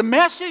 because the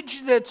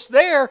message that's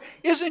there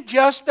isn't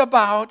just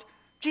about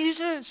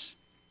Jesus.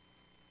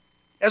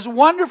 As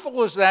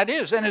wonderful as that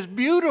is, and as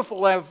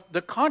beautiful as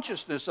the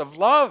consciousness of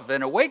love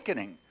and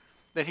awakening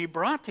that he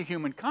brought to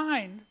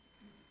humankind,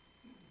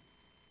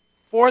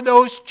 for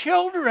those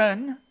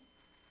children,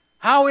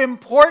 how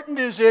important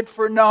is it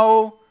for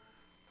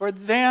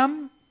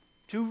them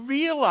to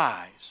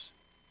realize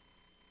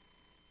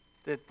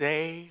that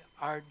they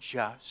are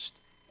just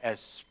as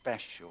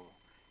special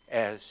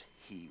as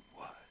he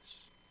was.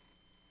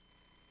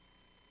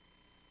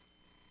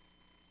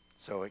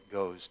 So it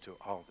goes to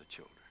all the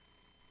children.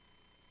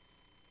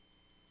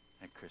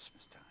 at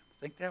Christmas time.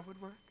 Think that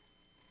would work?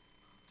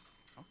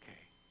 Okay.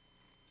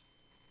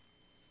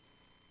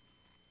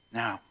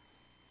 Now,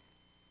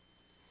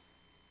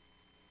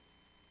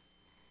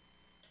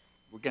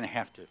 we're going to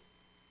have to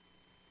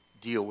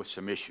deal with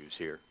some issues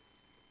here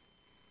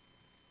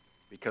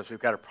because we've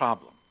got a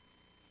problem.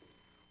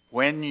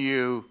 When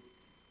you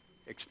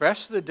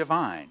express the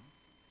divine,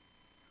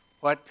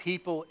 what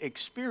people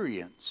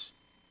experience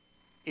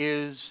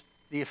is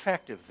the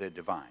effect of the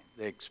divine.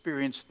 They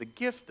experience the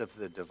gift of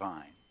the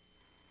divine.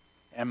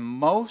 And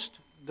most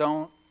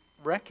don't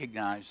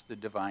recognize the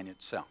divine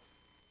itself.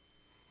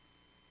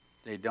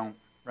 They don't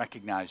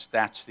recognize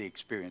that's the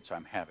experience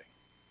I'm having.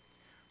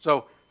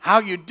 So how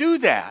you do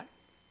that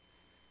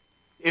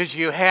is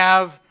you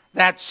have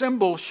that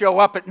symbol show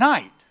up at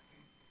night.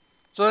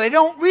 So they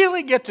don't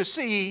really get to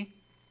see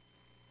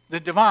the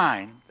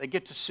divine. They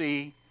get to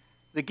see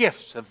the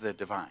gifts of the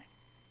divine.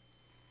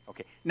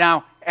 Okay.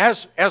 Now,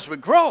 as we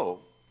grow,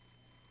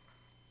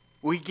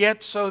 we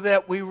get so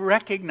that we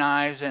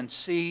recognize and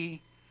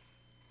see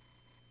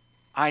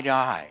eye to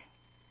eye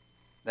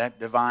that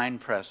divine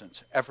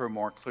presence ever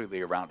more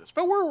clearly around us.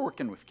 But we're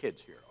working with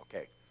kids here,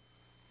 okay?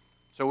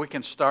 So we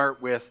can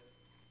start with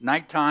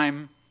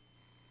nighttime,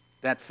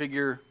 that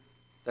figure,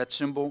 that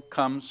symbol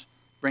comes,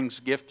 brings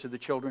gift to the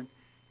children.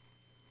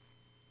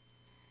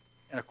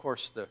 And of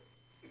course, the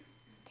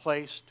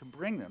place to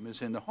bring them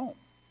is in the home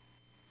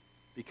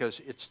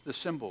because it's the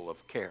symbol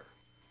of care.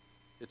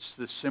 It's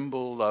the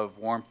symbol of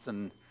warmth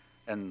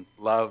and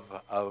love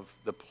of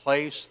the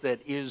place that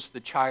is the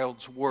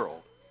child's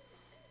world.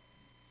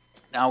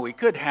 Now, we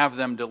could have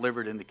them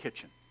delivered in the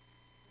kitchen.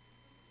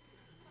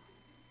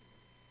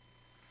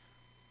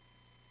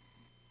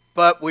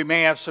 But we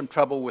may have some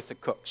trouble with the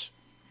cooks.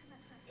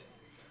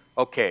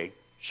 Okay,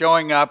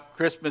 showing up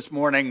Christmas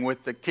morning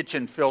with the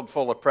kitchen filled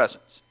full of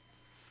presents.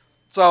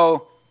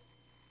 So,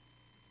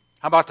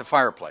 how about the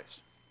fireplace?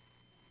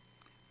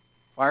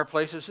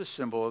 Fireplace is a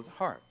symbol of the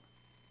heart.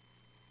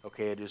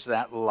 Okay, it is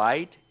that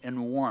light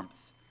and warmth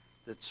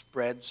that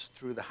spreads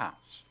through the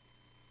house.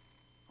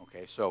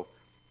 Okay, so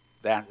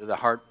that the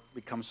heart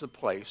becomes the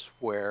place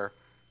where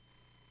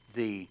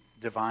the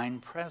divine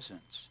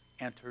presence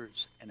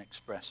enters and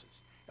expresses.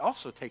 It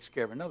also takes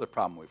care of another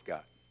problem we've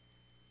got.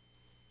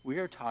 We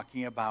are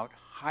talking about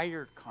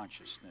higher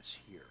consciousness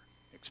here,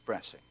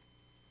 expressing.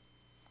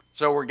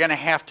 So we're going to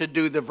have to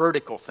do the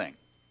vertical thing,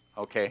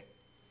 okay?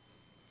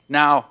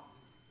 Now,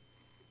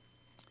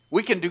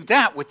 we can do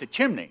that with the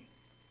chimney.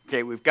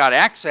 Okay, we've got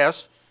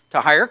access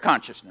to higher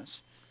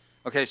consciousness.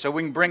 Okay, so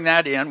we can bring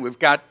that in. We've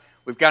got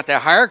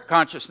that higher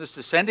consciousness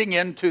descending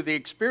into the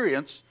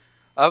experience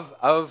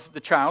of the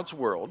child's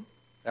world.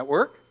 That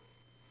work?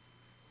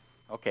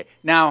 Okay,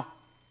 now,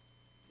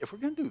 if we're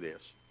going to do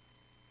this,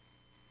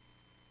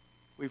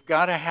 we've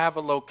got to have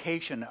a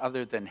location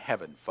other than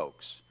heaven,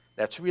 folks.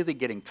 That's really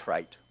getting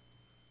trite.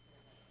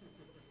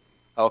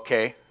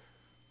 Okay?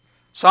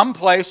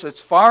 Someplace that's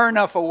far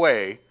enough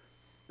away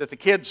that the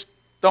kids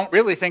don't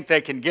really think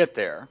they can get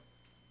there,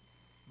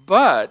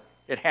 but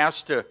it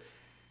has to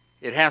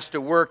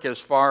work as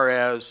far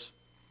as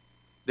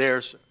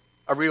there's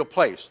a real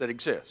place that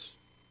exists.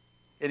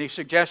 Any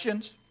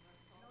suggestions?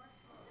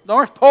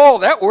 North Pole,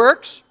 that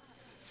works.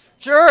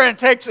 Sure, and it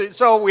takes,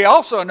 so we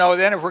also know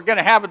then if we're going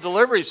to have a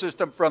delivery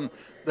system from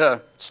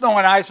the snow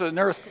and ice of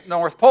the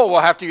North Pole, we'll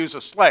have to use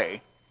a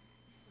sleigh.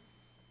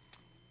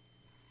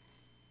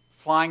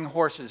 Flying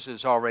horses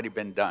has already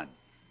been done.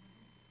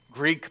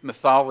 Greek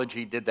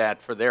mythology did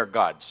that for their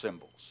god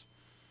symbols.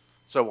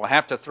 So we'll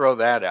have to throw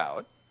that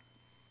out.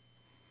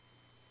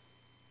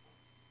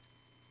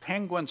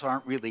 Penguins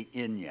aren't really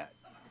in yet.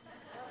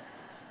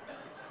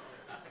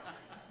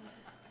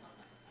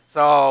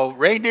 So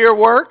reindeer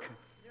work?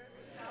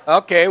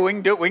 Okay, we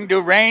can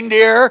do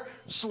reindeer,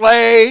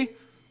 sleigh,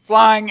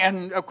 flying,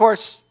 and of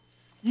course,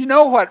 you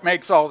know what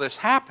makes all this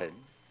happen.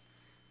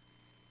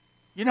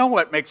 You know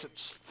what makes it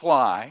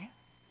fly.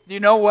 You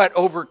know what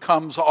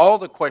overcomes all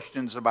the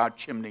questions about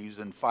chimneys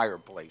and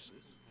fireplaces.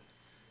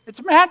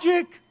 It's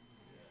magic.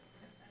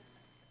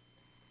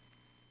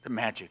 The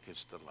magic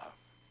is the love.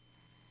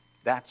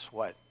 That's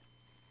what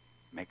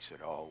makes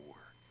it all work.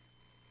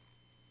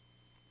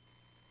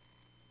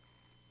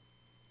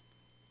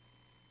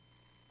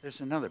 There's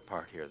another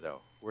part here, though.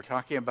 We're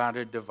talking about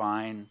a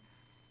divine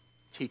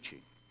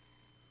teaching.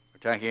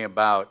 We're talking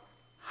about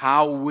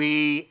how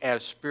we,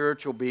 as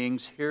spiritual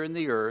beings here in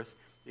the earth,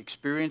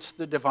 experience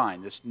the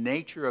divine, this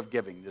nature of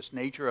giving, this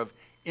nature of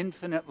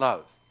infinite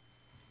love.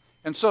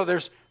 And so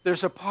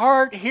there's a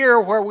part here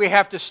where we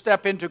have to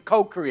step into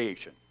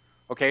co-creation.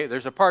 Okay,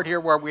 there's a part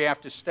here where we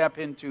have to step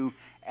into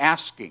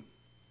asking.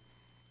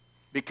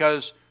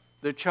 Because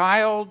the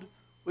child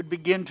would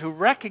begin to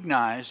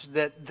recognize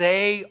that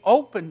they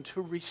open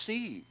to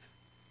receive.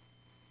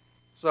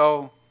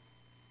 So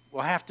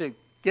we'll have to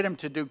get them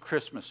to do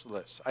Christmas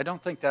lists. I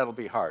don't think that'll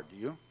be hard, do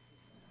you?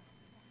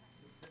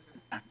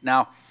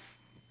 Now,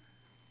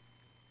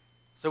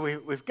 so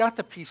we've got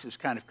the pieces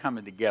kind of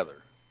coming together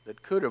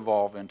that could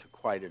evolve into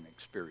quite an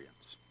experience.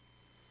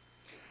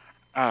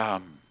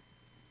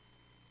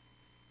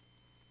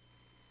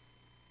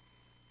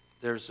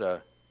 there's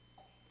a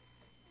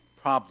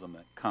problem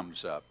that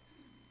comes up.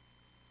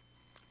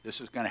 This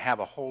is going to have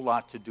a whole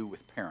lot to do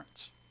with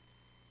parents.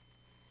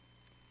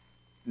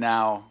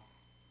 Now,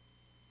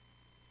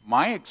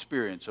 my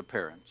experience of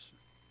parents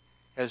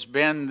has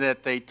been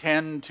that they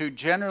tend to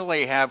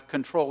generally have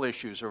control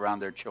issues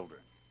around their children.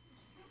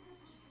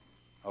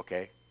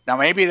 Okay? Now,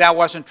 maybe that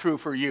wasn't true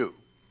for you.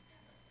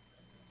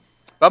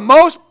 But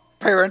most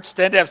parents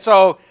tend to have,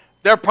 so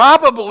they're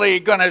probably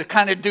going to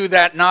kind of do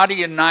that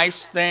naughty and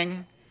nice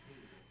thing.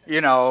 You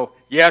know,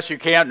 yes, you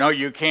can't, no,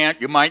 you can't,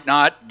 you might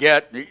not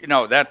get, you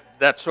know,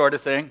 that sort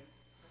of thing.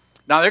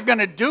 Now, they're going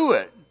to do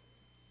it.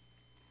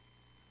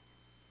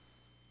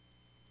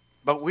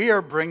 But we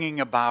are bringing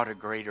about a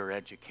greater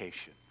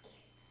education,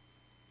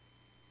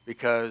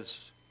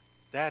 because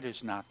that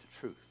is not the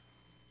truth.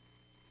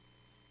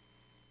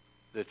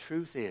 The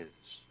truth is,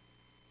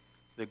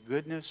 the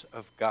goodness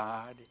of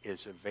God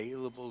is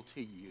available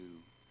to you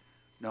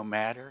no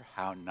matter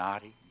how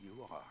naughty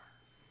you are.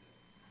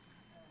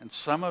 And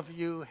some of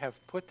you have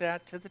put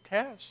that to the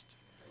test.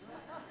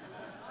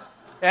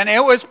 And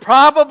it was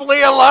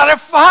probably a lot of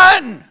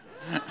fun.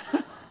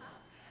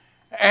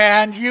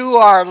 And you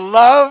are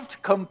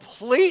loved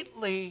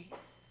completely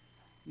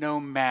no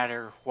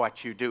matter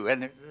what you do.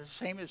 And the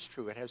same is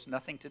true. It has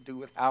nothing to do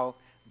with how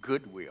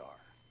good we are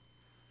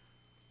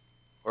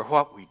or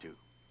what we do.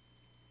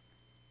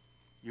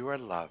 You are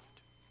loved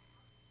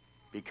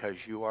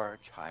because you are a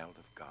child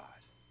of God.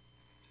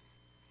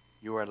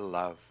 You are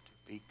loved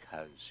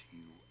because you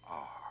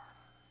are.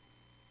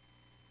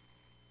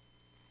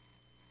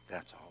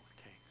 That's all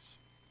it takes.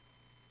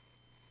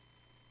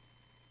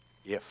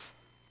 If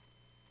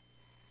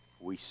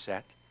we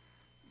set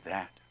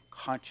that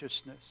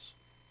consciousness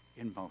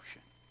in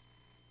motion,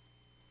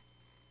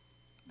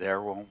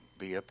 there won't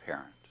be a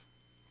parent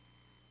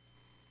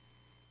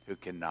who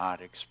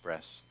cannot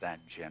express that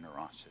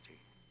generosity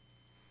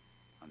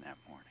on that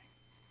morning.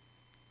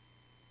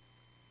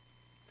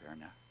 Fair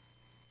enough?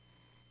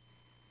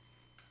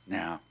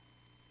 Now,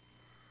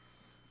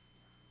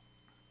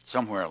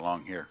 somewhere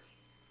along here,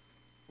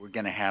 we're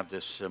going to have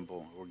this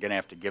symbol. We're going to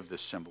have to give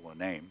this symbol a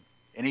name.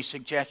 Any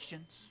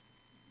suggestions?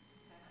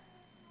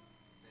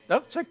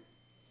 No,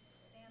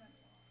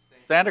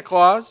 Santa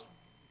Claus?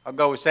 I'll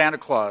go with Santa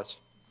Claus.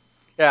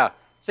 Yeah,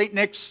 St.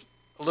 Nick's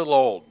a little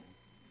old.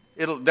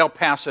 They'll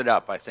pass it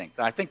up, I think.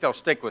 I think they'll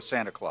stick with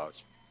Santa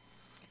Claus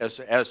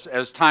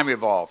as time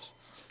evolves.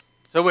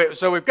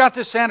 So we've got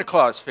this Santa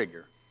Claus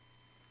figure,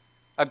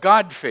 a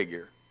God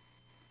figure,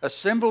 a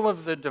symbol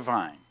of the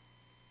divine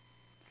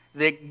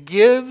that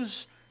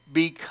gives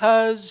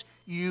because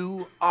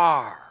you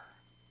are,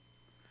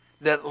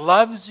 that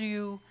loves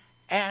you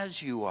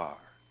as you are,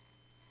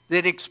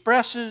 that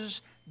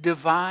expresses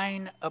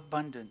divine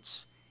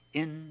abundance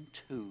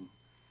into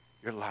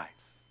your life.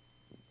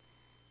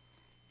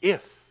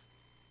 If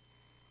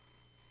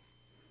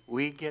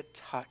we get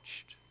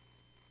touched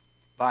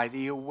by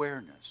the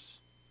awareness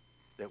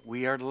that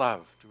we are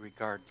loved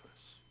regardless,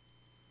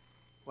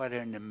 what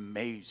an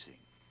amazing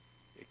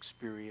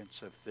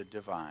experience of the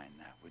divine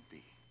that would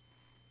be.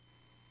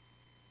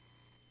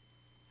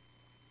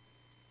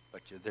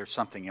 But there's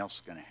something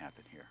else going to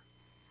happen here.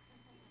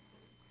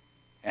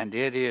 And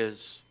it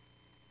is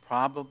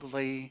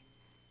probably,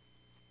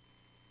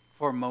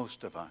 for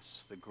most of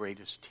us, the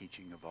greatest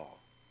teaching of all.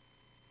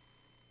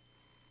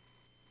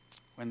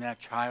 When that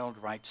child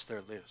writes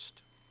their list,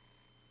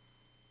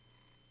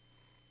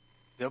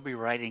 they'll be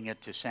writing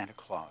it to Santa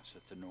Claus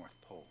at the North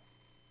Pole.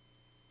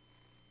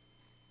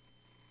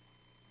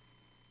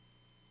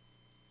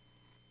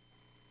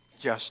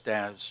 Just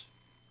as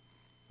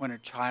when a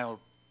child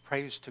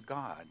prays to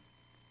God,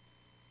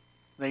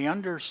 they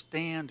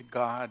understand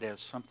God as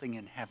something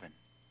in heaven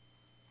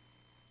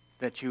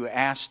that you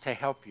ask to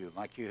help you,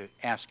 like you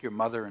ask your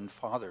mother and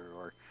father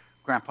or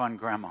grandpa and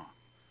grandma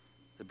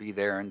to be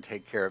there and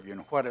take care of you.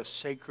 And what a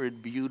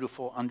sacred,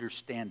 beautiful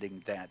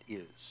understanding that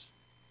is.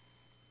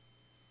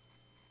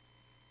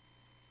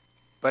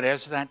 But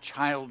as that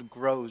child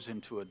grows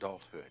into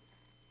adulthood,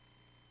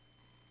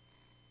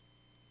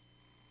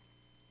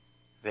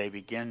 they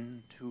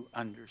begin to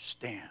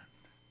understand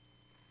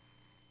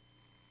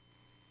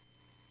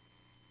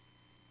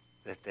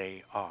that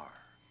they are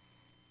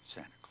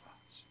Santa Claus.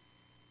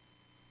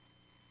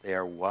 They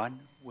are one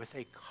with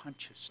a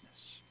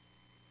consciousness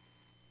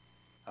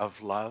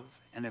of love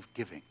and of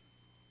giving.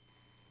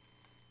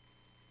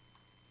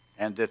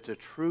 And that the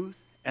truth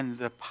and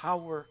the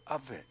power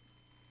of it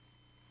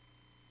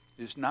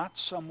is not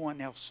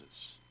someone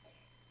else's,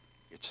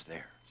 it's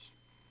theirs.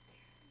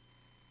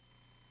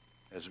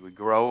 As we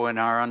grow in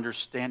our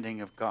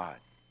understanding of God,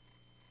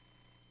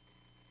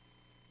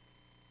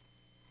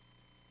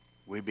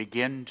 we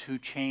begin to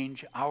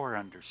change our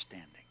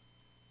understanding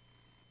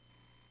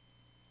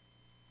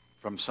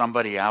from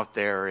somebody out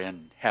there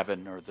in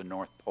heaven or the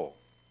North Pole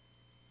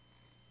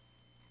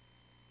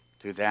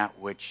to that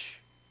which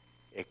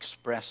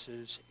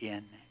expresses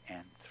in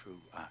and through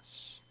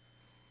us,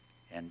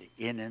 and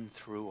in and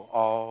through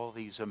all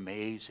these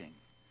amazing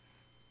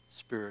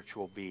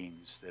spiritual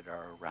beings that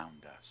are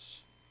around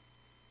us.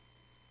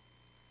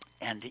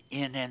 and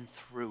in and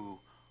through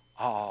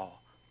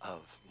all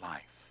of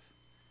life.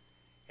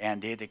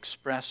 And it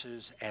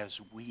expresses as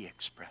we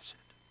express it.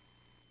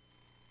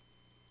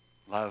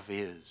 Love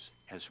is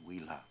as we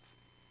love.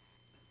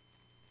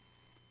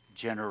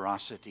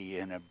 Generosity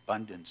and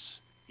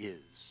abundance is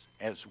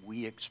as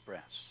we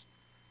express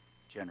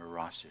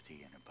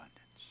generosity and abundance.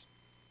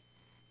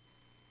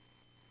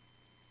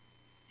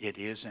 It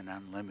is an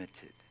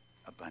unlimited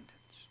abundance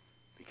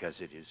because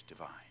it is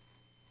divine.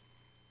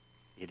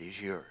 It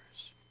is yours.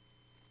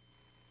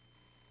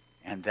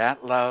 And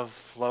that love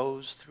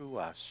flows through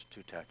us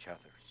to touch others.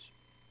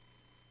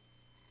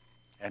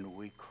 And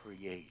we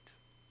create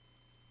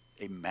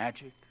a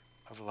magic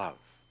of love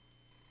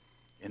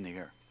in the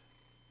earth.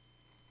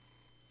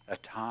 A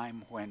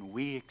time when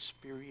we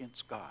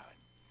experience God,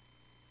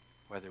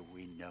 whether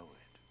we know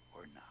it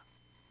or not.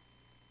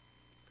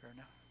 Fair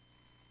enough.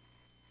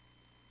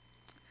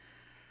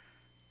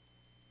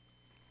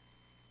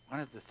 One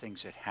of the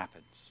things that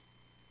happens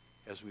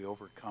as we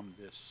overcome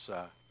this,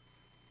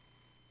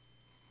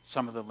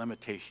 some of the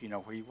limitations,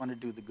 where you want to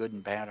do the good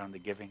and bad on the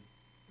giving,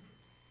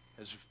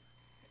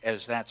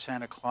 as that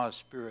Santa Claus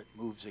spirit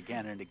moves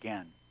again and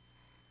again,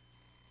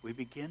 we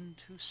begin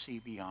to see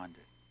beyond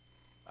it.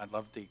 I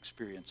love the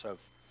experience of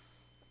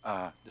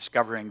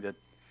discovering that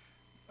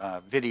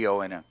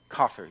video in a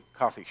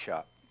coffee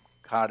shop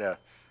caught a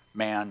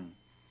man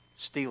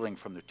stealing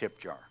from the tip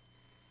jar.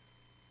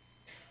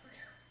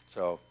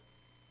 So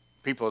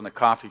people in the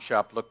coffee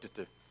shop looked at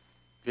the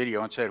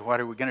video and said, "What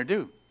are we going to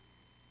do?"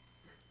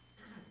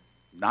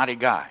 Naughty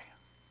guy.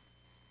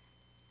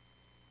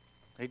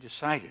 They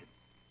decided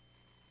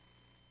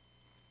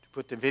to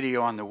put the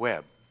video on the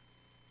web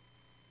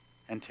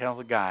and tell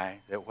the guy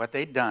that what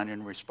they'd done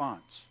in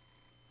response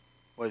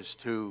was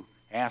to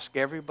ask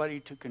everybody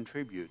to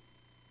contribute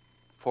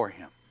for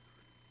him.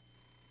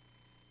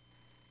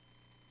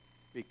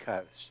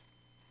 Because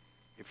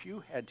if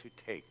you had to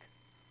take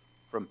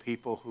from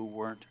people who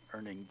weren't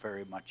earning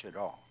very much at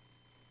all,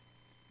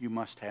 you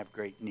must have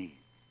great need.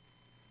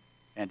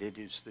 And it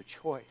is the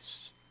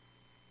choice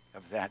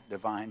of that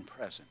divine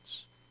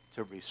presence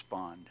to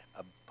respond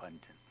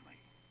abundantly.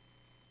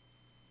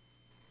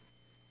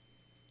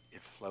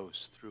 It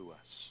flows through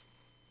us.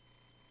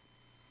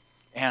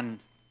 And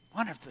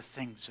one of the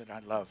things that I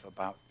love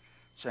about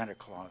Santa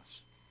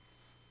Claus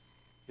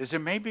is it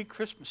may be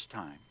Christmas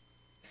time,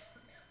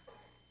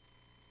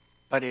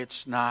 but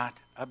it's not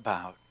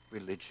about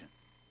religion.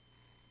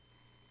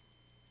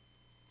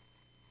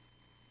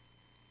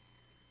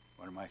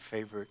 One of my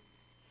favorite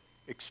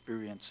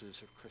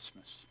experiences of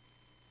Christmas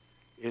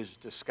is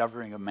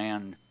discovering a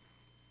man.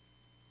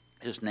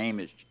 His name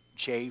is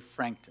Jay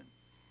Frankton.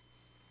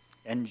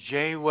 And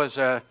Jay was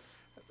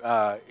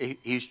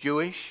he's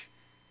Jewish,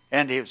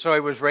 and so he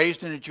was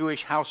raised in a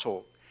Jewish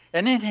household.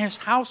 And in his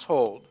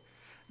household,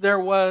 there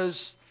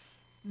was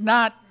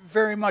not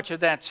very much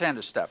of that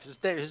Santa stuff.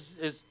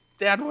 His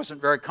dad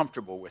wasn't very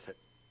comfortable with it.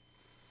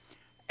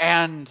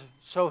 And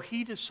so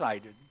he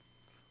decided,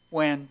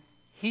 when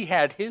he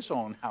had his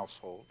own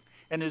household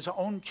and his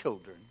own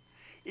children,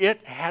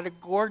 it had a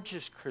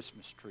gorgeous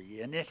Christmas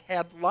tree, and it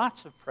had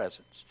lots of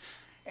presents.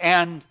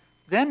 And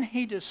then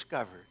he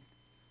discovered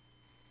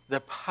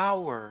the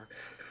power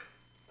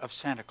of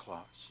Santa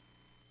Claus.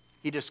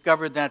 He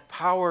discovered that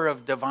power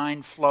of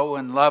divine flow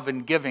and love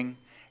and giving,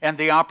 and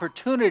the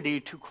opportunity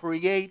to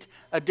create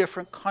a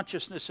different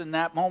consciousness in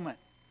that moment.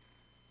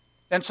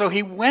 And so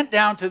he went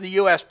down to the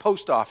U.S.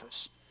 Post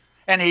Office,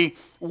 and he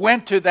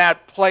went to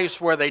that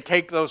place where they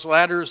take those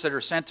letters that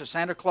are sent to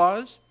Santa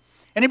Claus,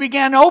 and he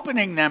began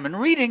opening them and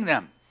reading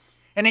them.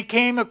 And he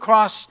came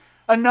across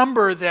a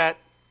number that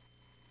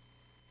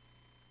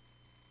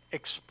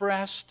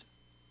expressed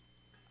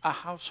a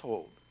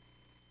household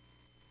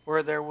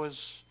where there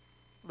was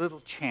little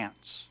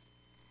chance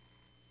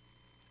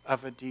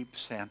of a deep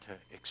Santa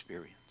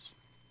experience.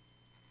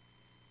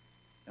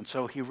 And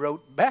so he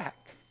wrote back.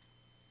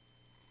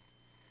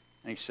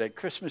 And he said,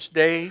 "Christmas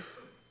Day,"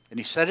 and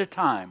he set a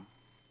time,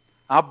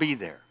 "I'll be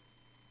there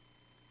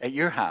at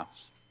your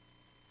house.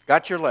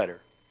 Got your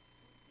letter.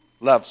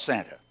 Love,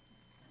 Santa."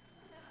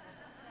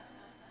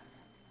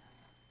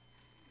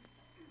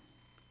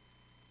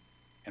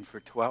 And for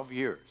 12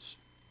 years,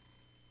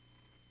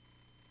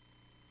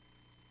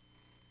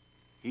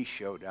 he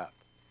showed up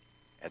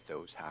at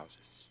those houses.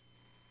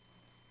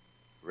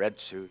 Red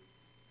suit,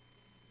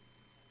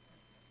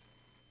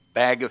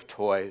 bag of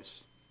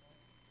toys,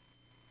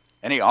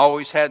 and he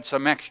always had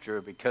some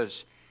extra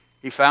because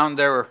he found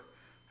there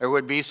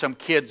would be some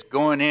kids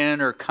going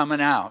in or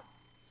coming out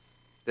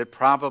that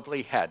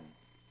probably hadn't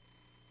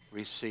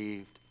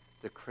received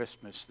the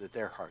Christmas that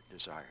their heart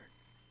desired.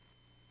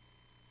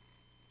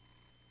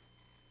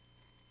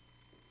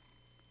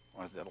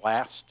 One of the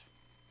last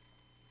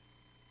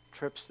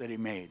trips that he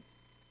made,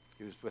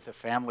 he was with a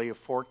family of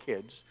 4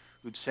 kids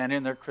who'd sent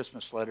in their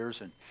Christmas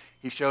letters, and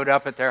he showed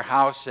up at their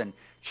house and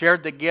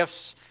shared the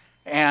gifts,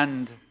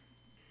 and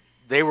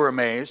they were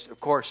amazed.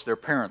 Of course, their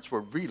parents were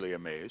really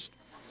amazed.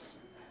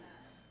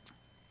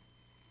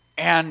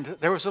 And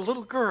there was a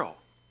little girl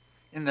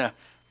in the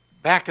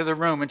back of the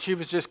room, and she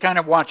was just kind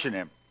of watching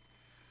him.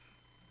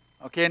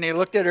 Okay, and he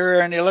looked at her,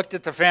 and he looked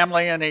at the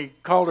family, and he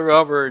called her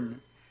over,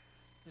 and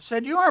he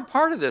said, "You aren't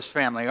part of this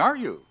family, are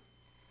you?"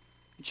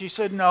 And she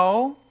said,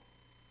 "No."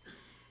 He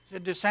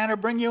said, "Did Santa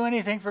bring you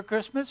anything for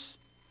Christmas?"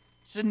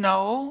 She said,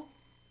 "No."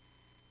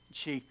 And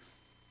she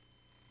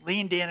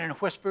leaned in and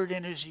whispered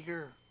in his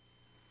ear,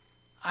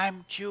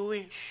 "I'm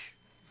Jewish."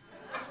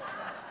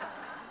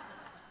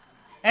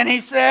 And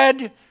he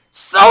said,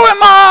 "So am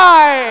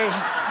I."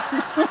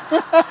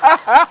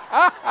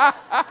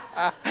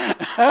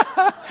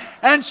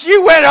 And she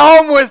went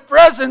home with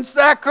presents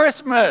that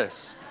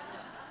Christmas.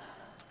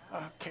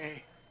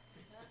 Okay.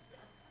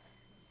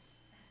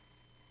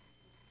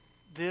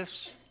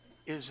 This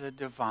is a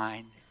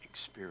divine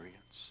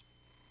experience.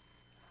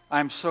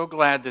 I'm so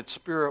glad that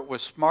Spirit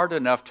was smart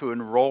enough to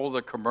enroll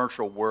the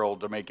commercial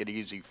world to make it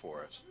easy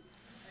for us.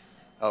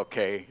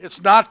 Okay,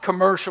 it's not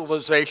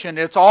commercialization,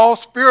 it's all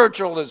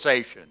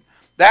spiritualization.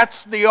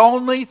 That's the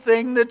only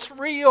thing that's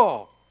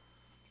real.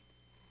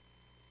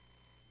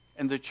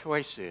 And the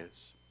choice is,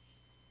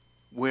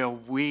 will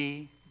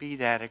we be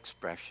that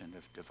expression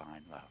of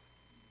divine love?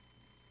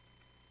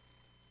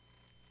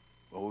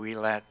 Will we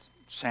let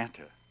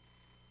Santa,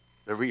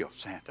 the real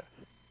Santa,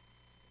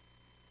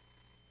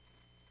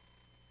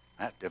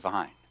 that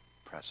divine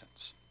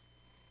presence,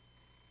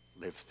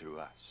 live through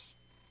us?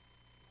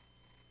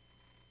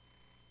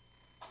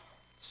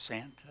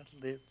 Santa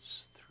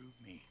lives through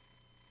me.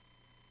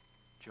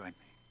 Join me.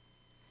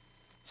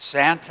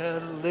 Santa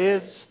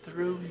lives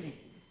through me.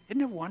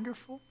 Isn't it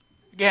wonderful?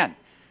 Again,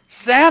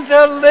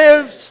 Santa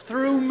lives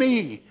through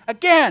me.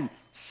 Again,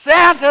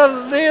 Santa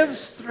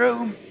lives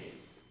through me.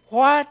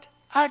 What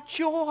a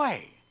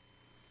joy.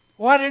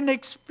 What an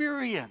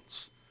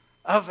experience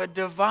of a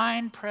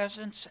divine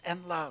presence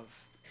and love.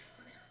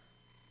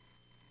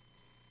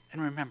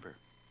 And remember,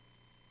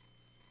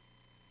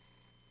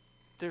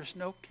 there's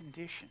no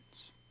conditions.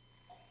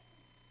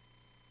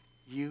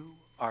 You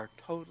are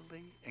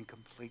totally and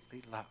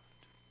completely loved,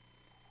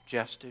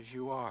 just as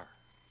you are.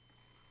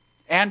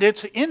 And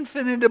it's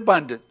infinite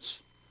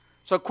abundance.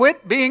 So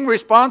quit being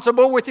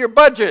responsible with your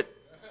budget.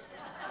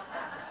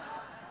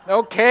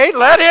 Okay,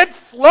 let it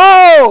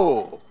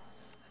flow.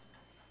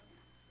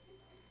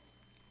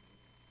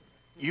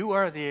 You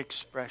are the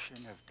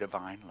expression of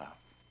divine love.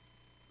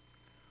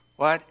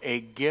 What a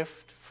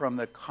gift from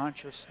the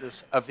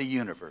consciousness of the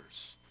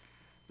universe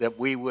that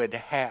we would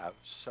have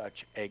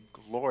such a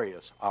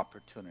glorious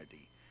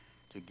opportunity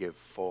to give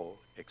full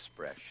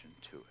expression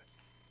to it.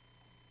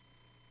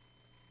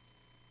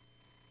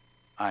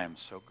 I am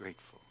so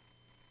grateful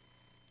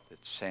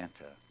that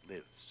Santa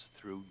lives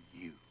through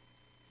you.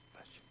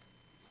 Bless you.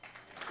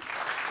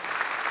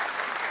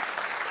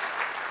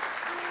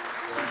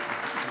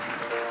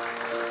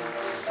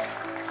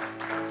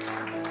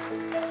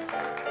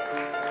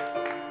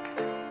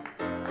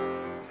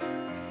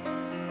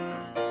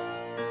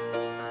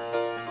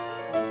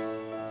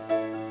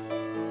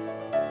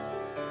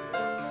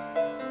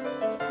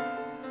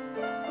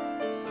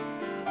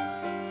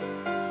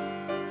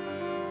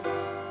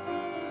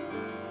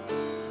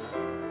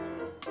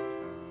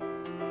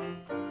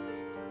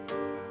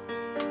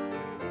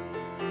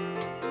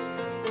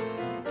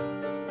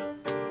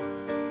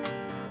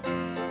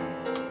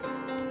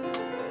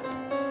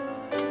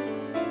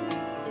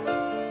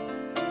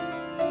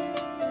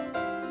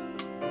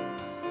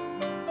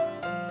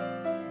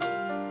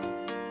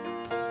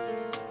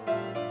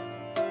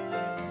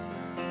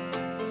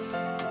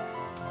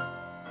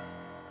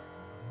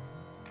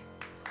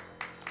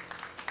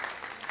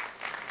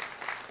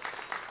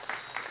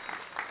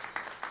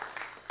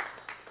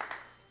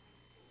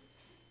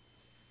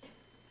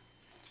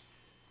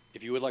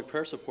 If you would like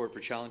prayer support for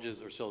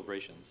challenges or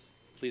celebrations,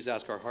 please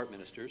ask our heart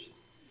ministers.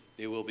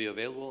 They will be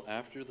available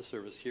after the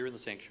service here in the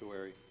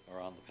sanctuary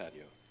or on the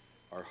patio.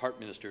 Our heart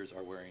ministers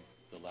are wearing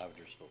the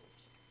lavender stoles.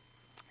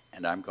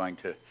 And I'm going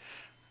to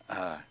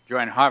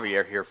join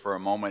Javier here for a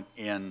moment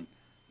in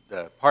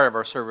the part of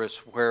our service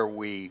where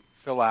we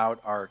fill out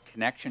our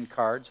connection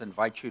cards. I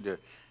invite you to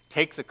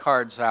take the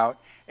cards out.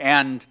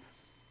 And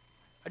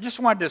I just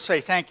wanted to say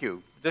thank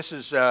you. This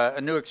is a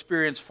new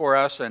experience for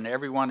us, and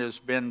everyone has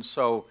been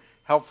so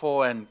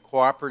helpful and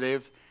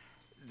cooperative.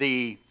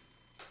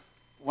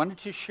 Wanted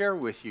to share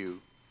with you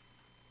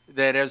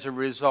that as a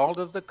result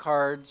of the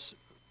cards,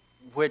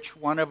 which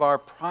one of our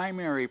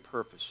primary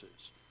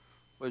purposes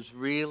was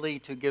really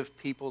to give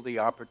people the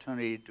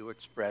opportunity to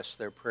express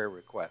their prayer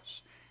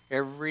requests.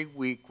 Every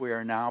week we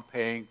are now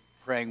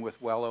praying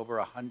with well over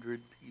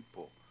 100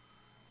 people,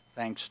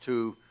 thanks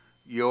to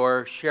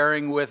your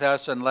sharing with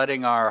us and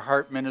letting our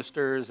heart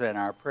ministers and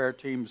our prayer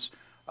teams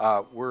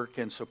work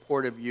in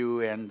support of you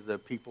and the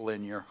people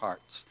in your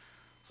hearts.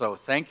 So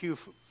thank you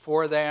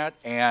for that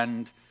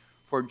and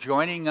for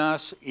joining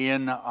us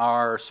in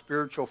our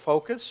spiritual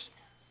focus.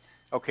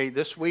 Okay,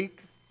 this week,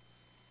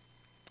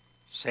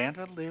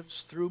 Santa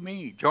lives through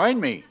me. Join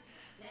me.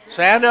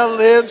 Santa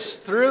lives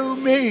through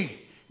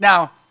me.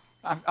 Now,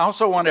 I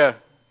also want to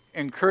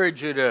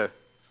encourage you to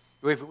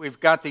We've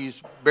got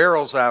these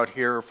barrels out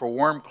here for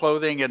warm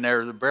clothing, and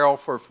there's a barrel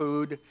for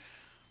food.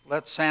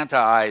 Let's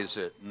Santa-ize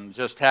it and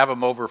just have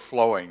them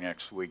overflowing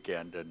next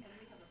weekend. And we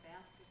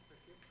have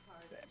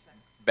a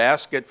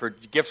basket for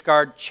gift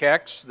card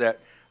checks that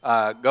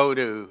go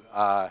to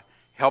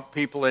help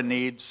people in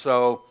need.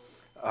 So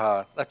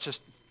let's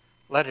just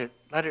let it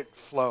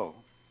flow.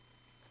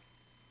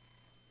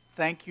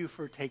 Thank you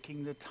for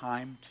taking the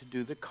time to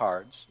do the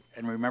cards.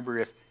 And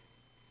remember,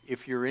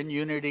 if you're in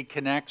Unity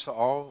Connects,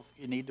 all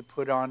you need to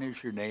put on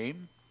is your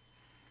name.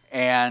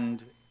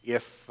 And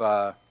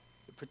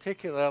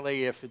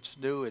particularly if it's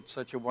new, it's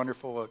such a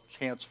wonderful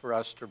chance for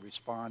us to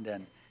respond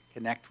and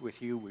connect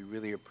with you. We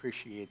really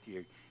appreciate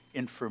the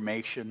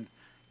information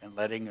and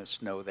letting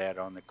us know that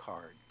on the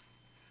card.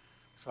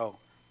 So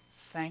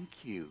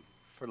thank you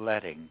for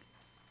letting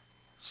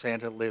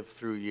Santa live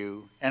through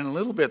you, and a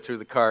little bit through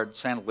the card,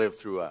 Santa live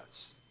through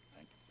us.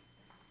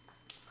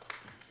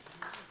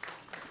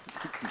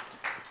 Thank you.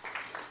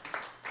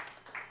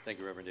 Thank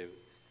you, Reverend David.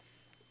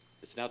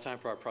 It's now time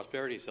for our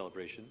prosperity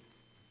celebration.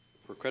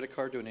 For credit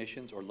card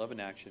donations or love in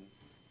action,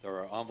 there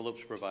are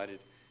envelopes provided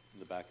in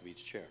the back of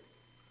each chair.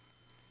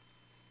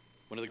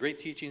 One of the great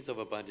teachings of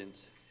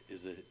abundance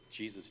is the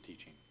Jesus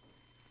teaching.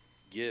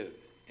 Give,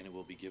 and it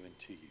will be given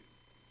to you.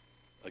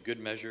 A good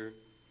measure,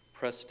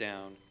 pressed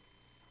down,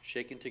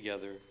 shaken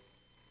together,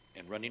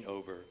 and running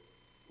over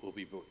will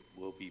be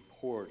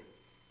poured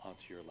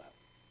onto your lap.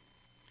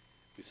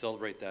 We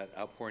celebrate that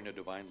outpouring of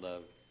divine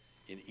love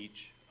in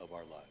each of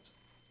our lives.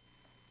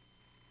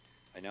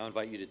 I now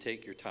invite you to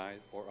take your tithe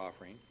or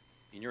offering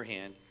in your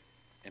hand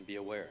and be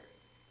aware.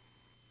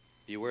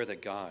 Be aware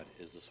that God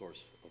is the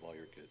source of all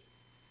your good.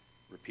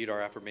 Repeat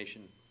our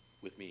affirmation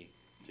with me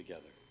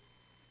together.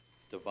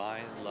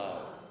 Divine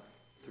love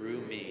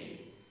through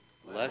me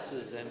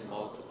blesses and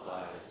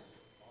multiplies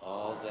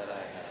all that I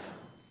am,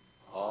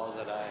 all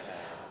that I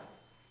have,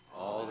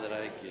 all that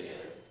I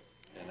give,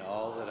 and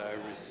all that I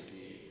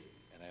receive,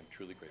 and I am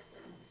truly grateful.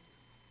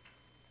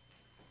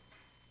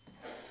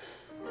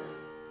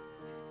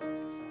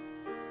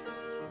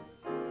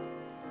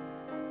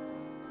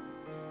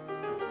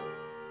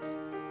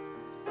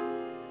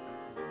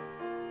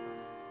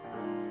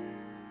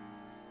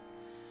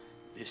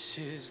 This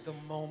is the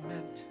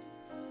moment,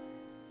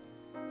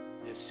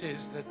 this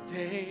is the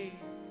day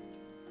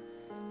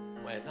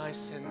when I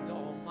send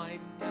all my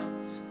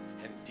doubts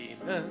and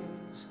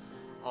demons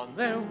on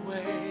their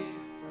way.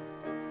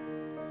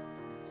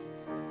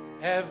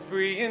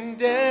 Every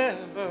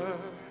endeavor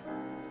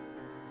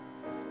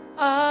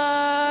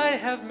I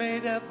have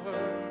made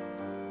ever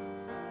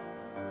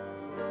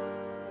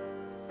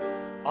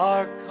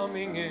are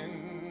coming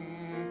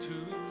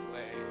into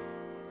play,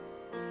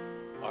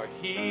 are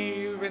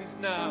here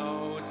and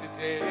now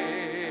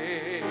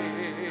today.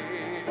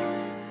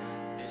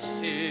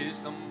 This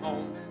is the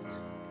moment,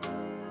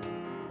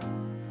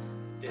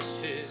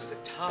 this is the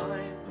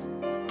time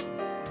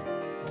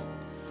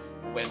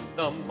when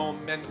the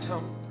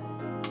momentum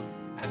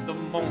and the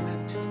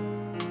moment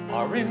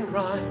are in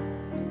rhyme.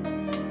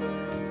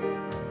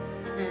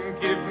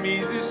 Give me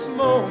this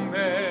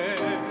moment,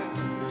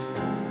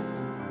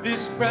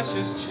 this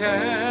precious chance.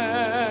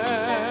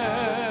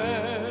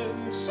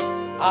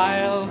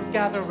 I'll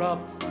gather up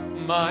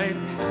my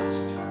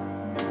past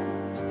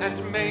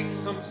and make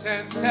some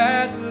sense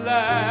at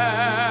last.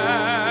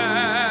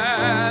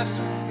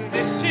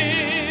 This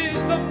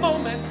is the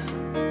moment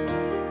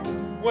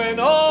when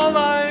all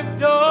I've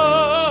done,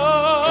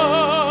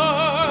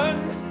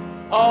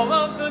 all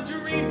of the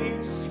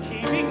dreaming,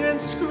 scheming,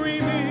 and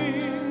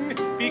screaming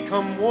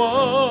become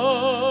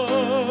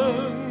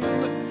one.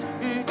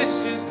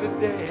 This is the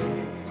day.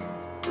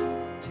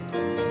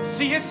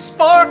 See it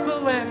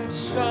sparkle and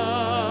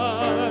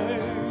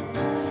shine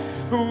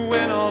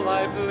when all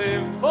I've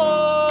lived for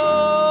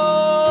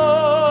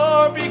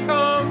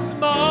becomes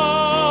mine.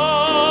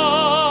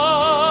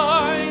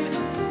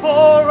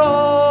 For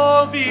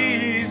all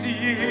these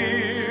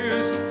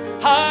years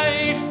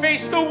I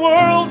faced the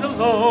world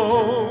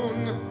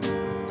alone,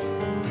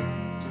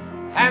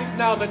 and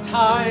now the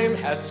time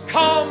has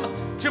come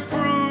to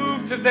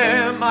prove to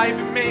them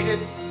I've made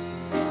it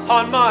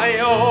on my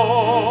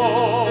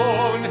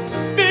own.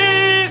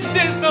 This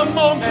is the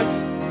moment,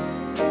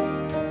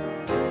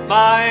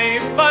 my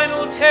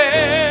final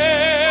test.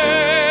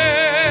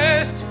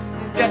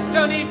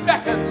 Destiny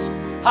beckons,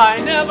 I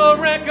never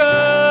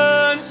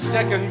reckon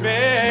second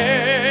best.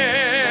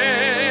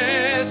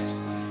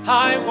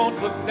 I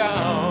won't look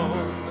down,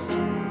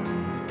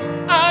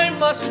 I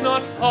must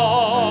not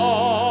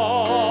fall.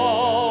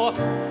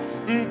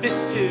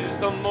 This is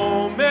the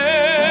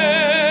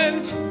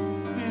moment,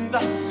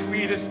 the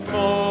sweetest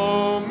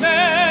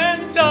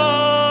moment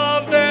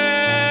of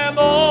them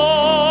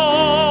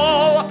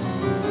all.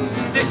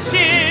 This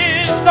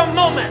is the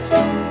moment,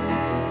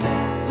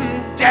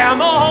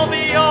 damn all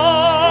the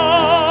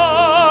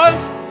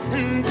odds.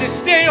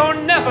 This day or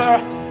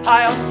never,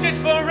 I'll sit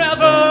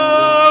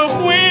forever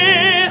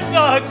with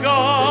the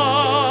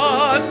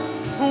gods.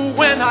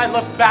 When I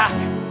look back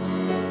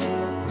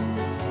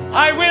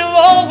I will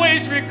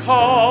always recall.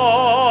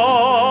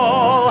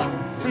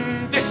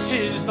 This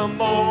is the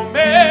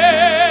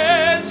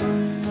moment,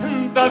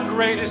 the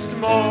greatest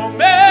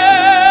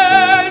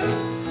moment,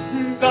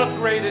 the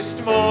greatest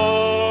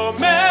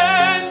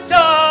moment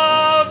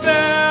of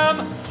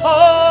them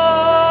all.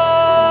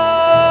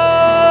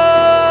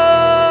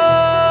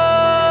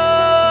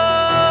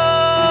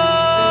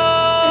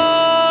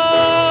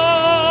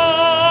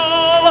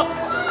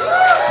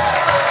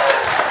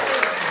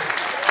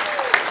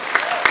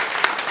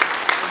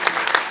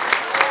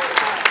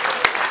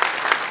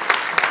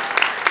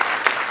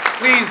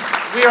 Please,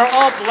 we are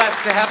all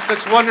blessed to have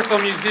such wonderful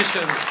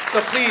musicians,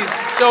 so please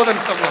show them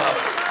some love.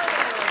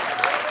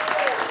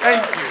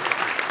 Thank you.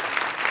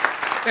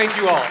 Thank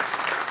you all.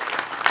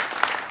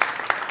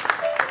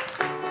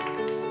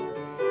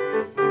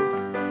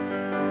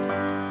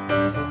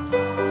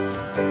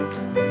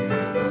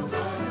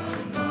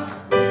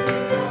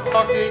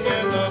 Walking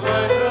in the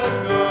light of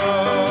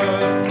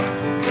God.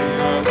 We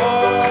are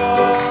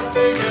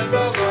walking in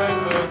the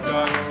light of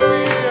God. We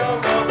are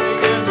walking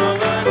in the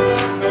light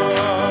of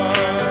God.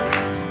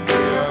 We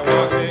are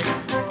walking,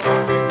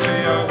 walking, we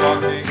are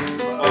walking,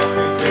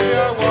 walking, we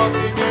are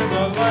walking in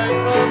the light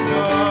of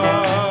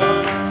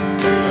God.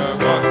 We are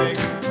walking,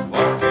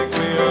 walking,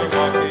 we are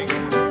walking,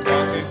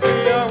 walking, we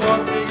are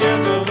walking in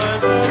the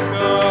light of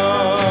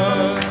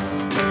God.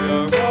 We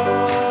are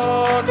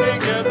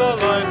walking in the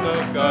light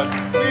of God.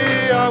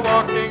 We are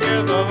walking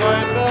in the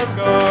light of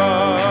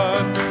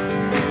God.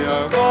 We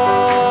are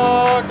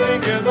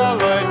walking in the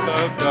light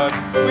of God.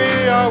 We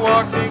are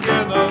walking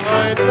in the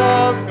light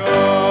of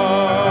God.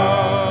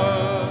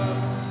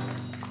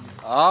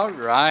 All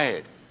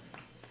right.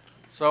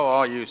 So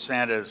all you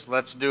Santas,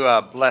 let's do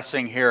a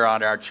blessing here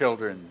on our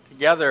children.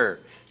 Together.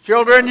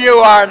 Children, you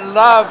are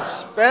loved,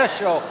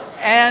 special,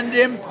 and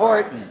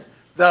important.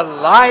 The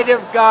light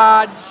of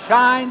God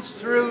shines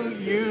through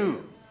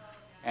you.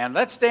 And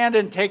let's stand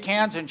and take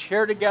hands and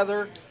share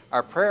together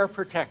our prayer of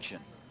protection.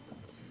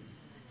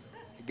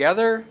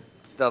 Together,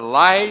 the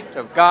light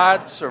of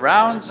God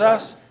surrounds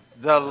us.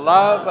 The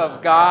love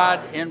of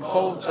God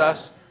enfolds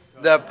us.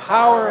 The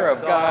power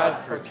of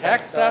God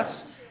protects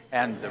us.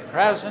 And the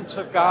presence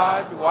of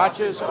God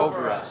watches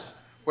over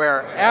us.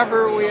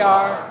 Wherever we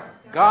are,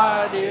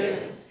 God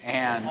is,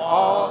 and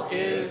all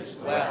is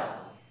well.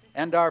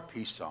 And our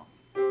peace song.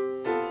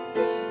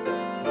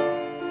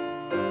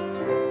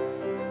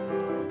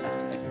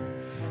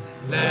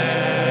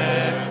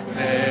 Let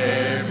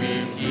there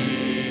be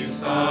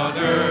peace on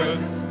earth,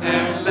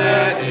 and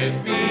let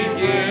it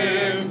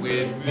begin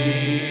with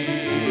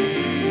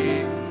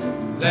me.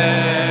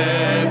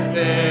 Let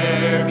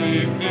there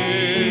be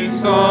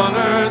peace on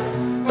earth,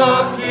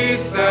 the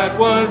peace that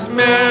was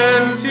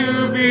meant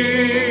to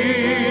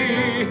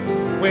be,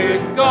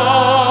 with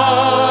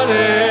God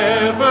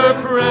ever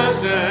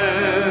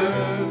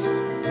present.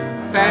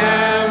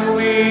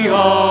 Family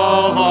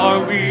all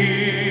are we.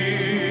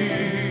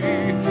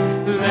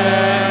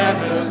 Let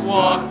us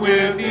walk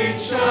with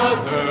each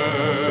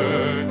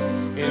other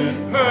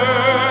in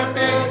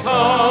perfect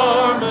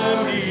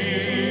harmony.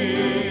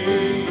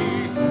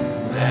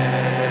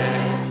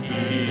 Let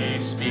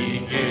peace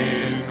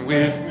begin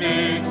with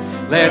me.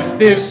 Let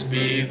this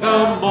be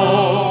the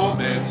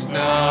moment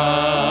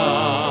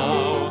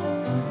now.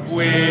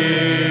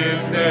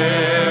 With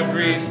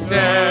every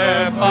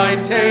step I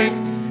take,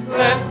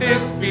 let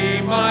this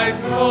be my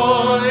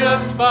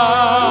joyous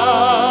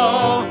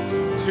vow.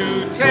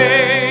 To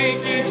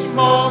take each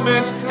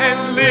moment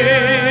and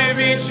live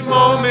each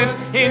moment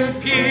in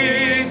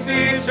peace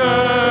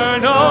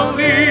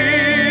eternally.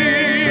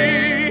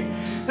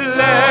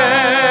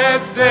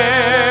 Let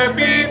there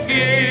be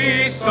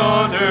peace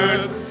on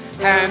earth,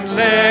 and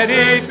let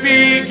it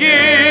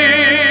begin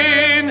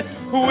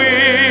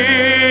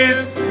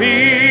with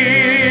me.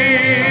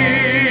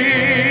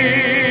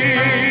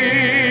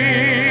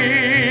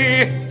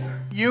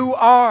 You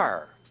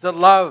are the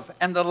love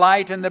and the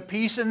light and the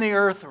peace in the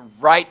earth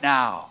right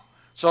now.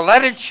 So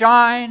let it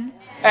shine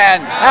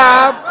and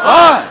have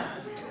fun.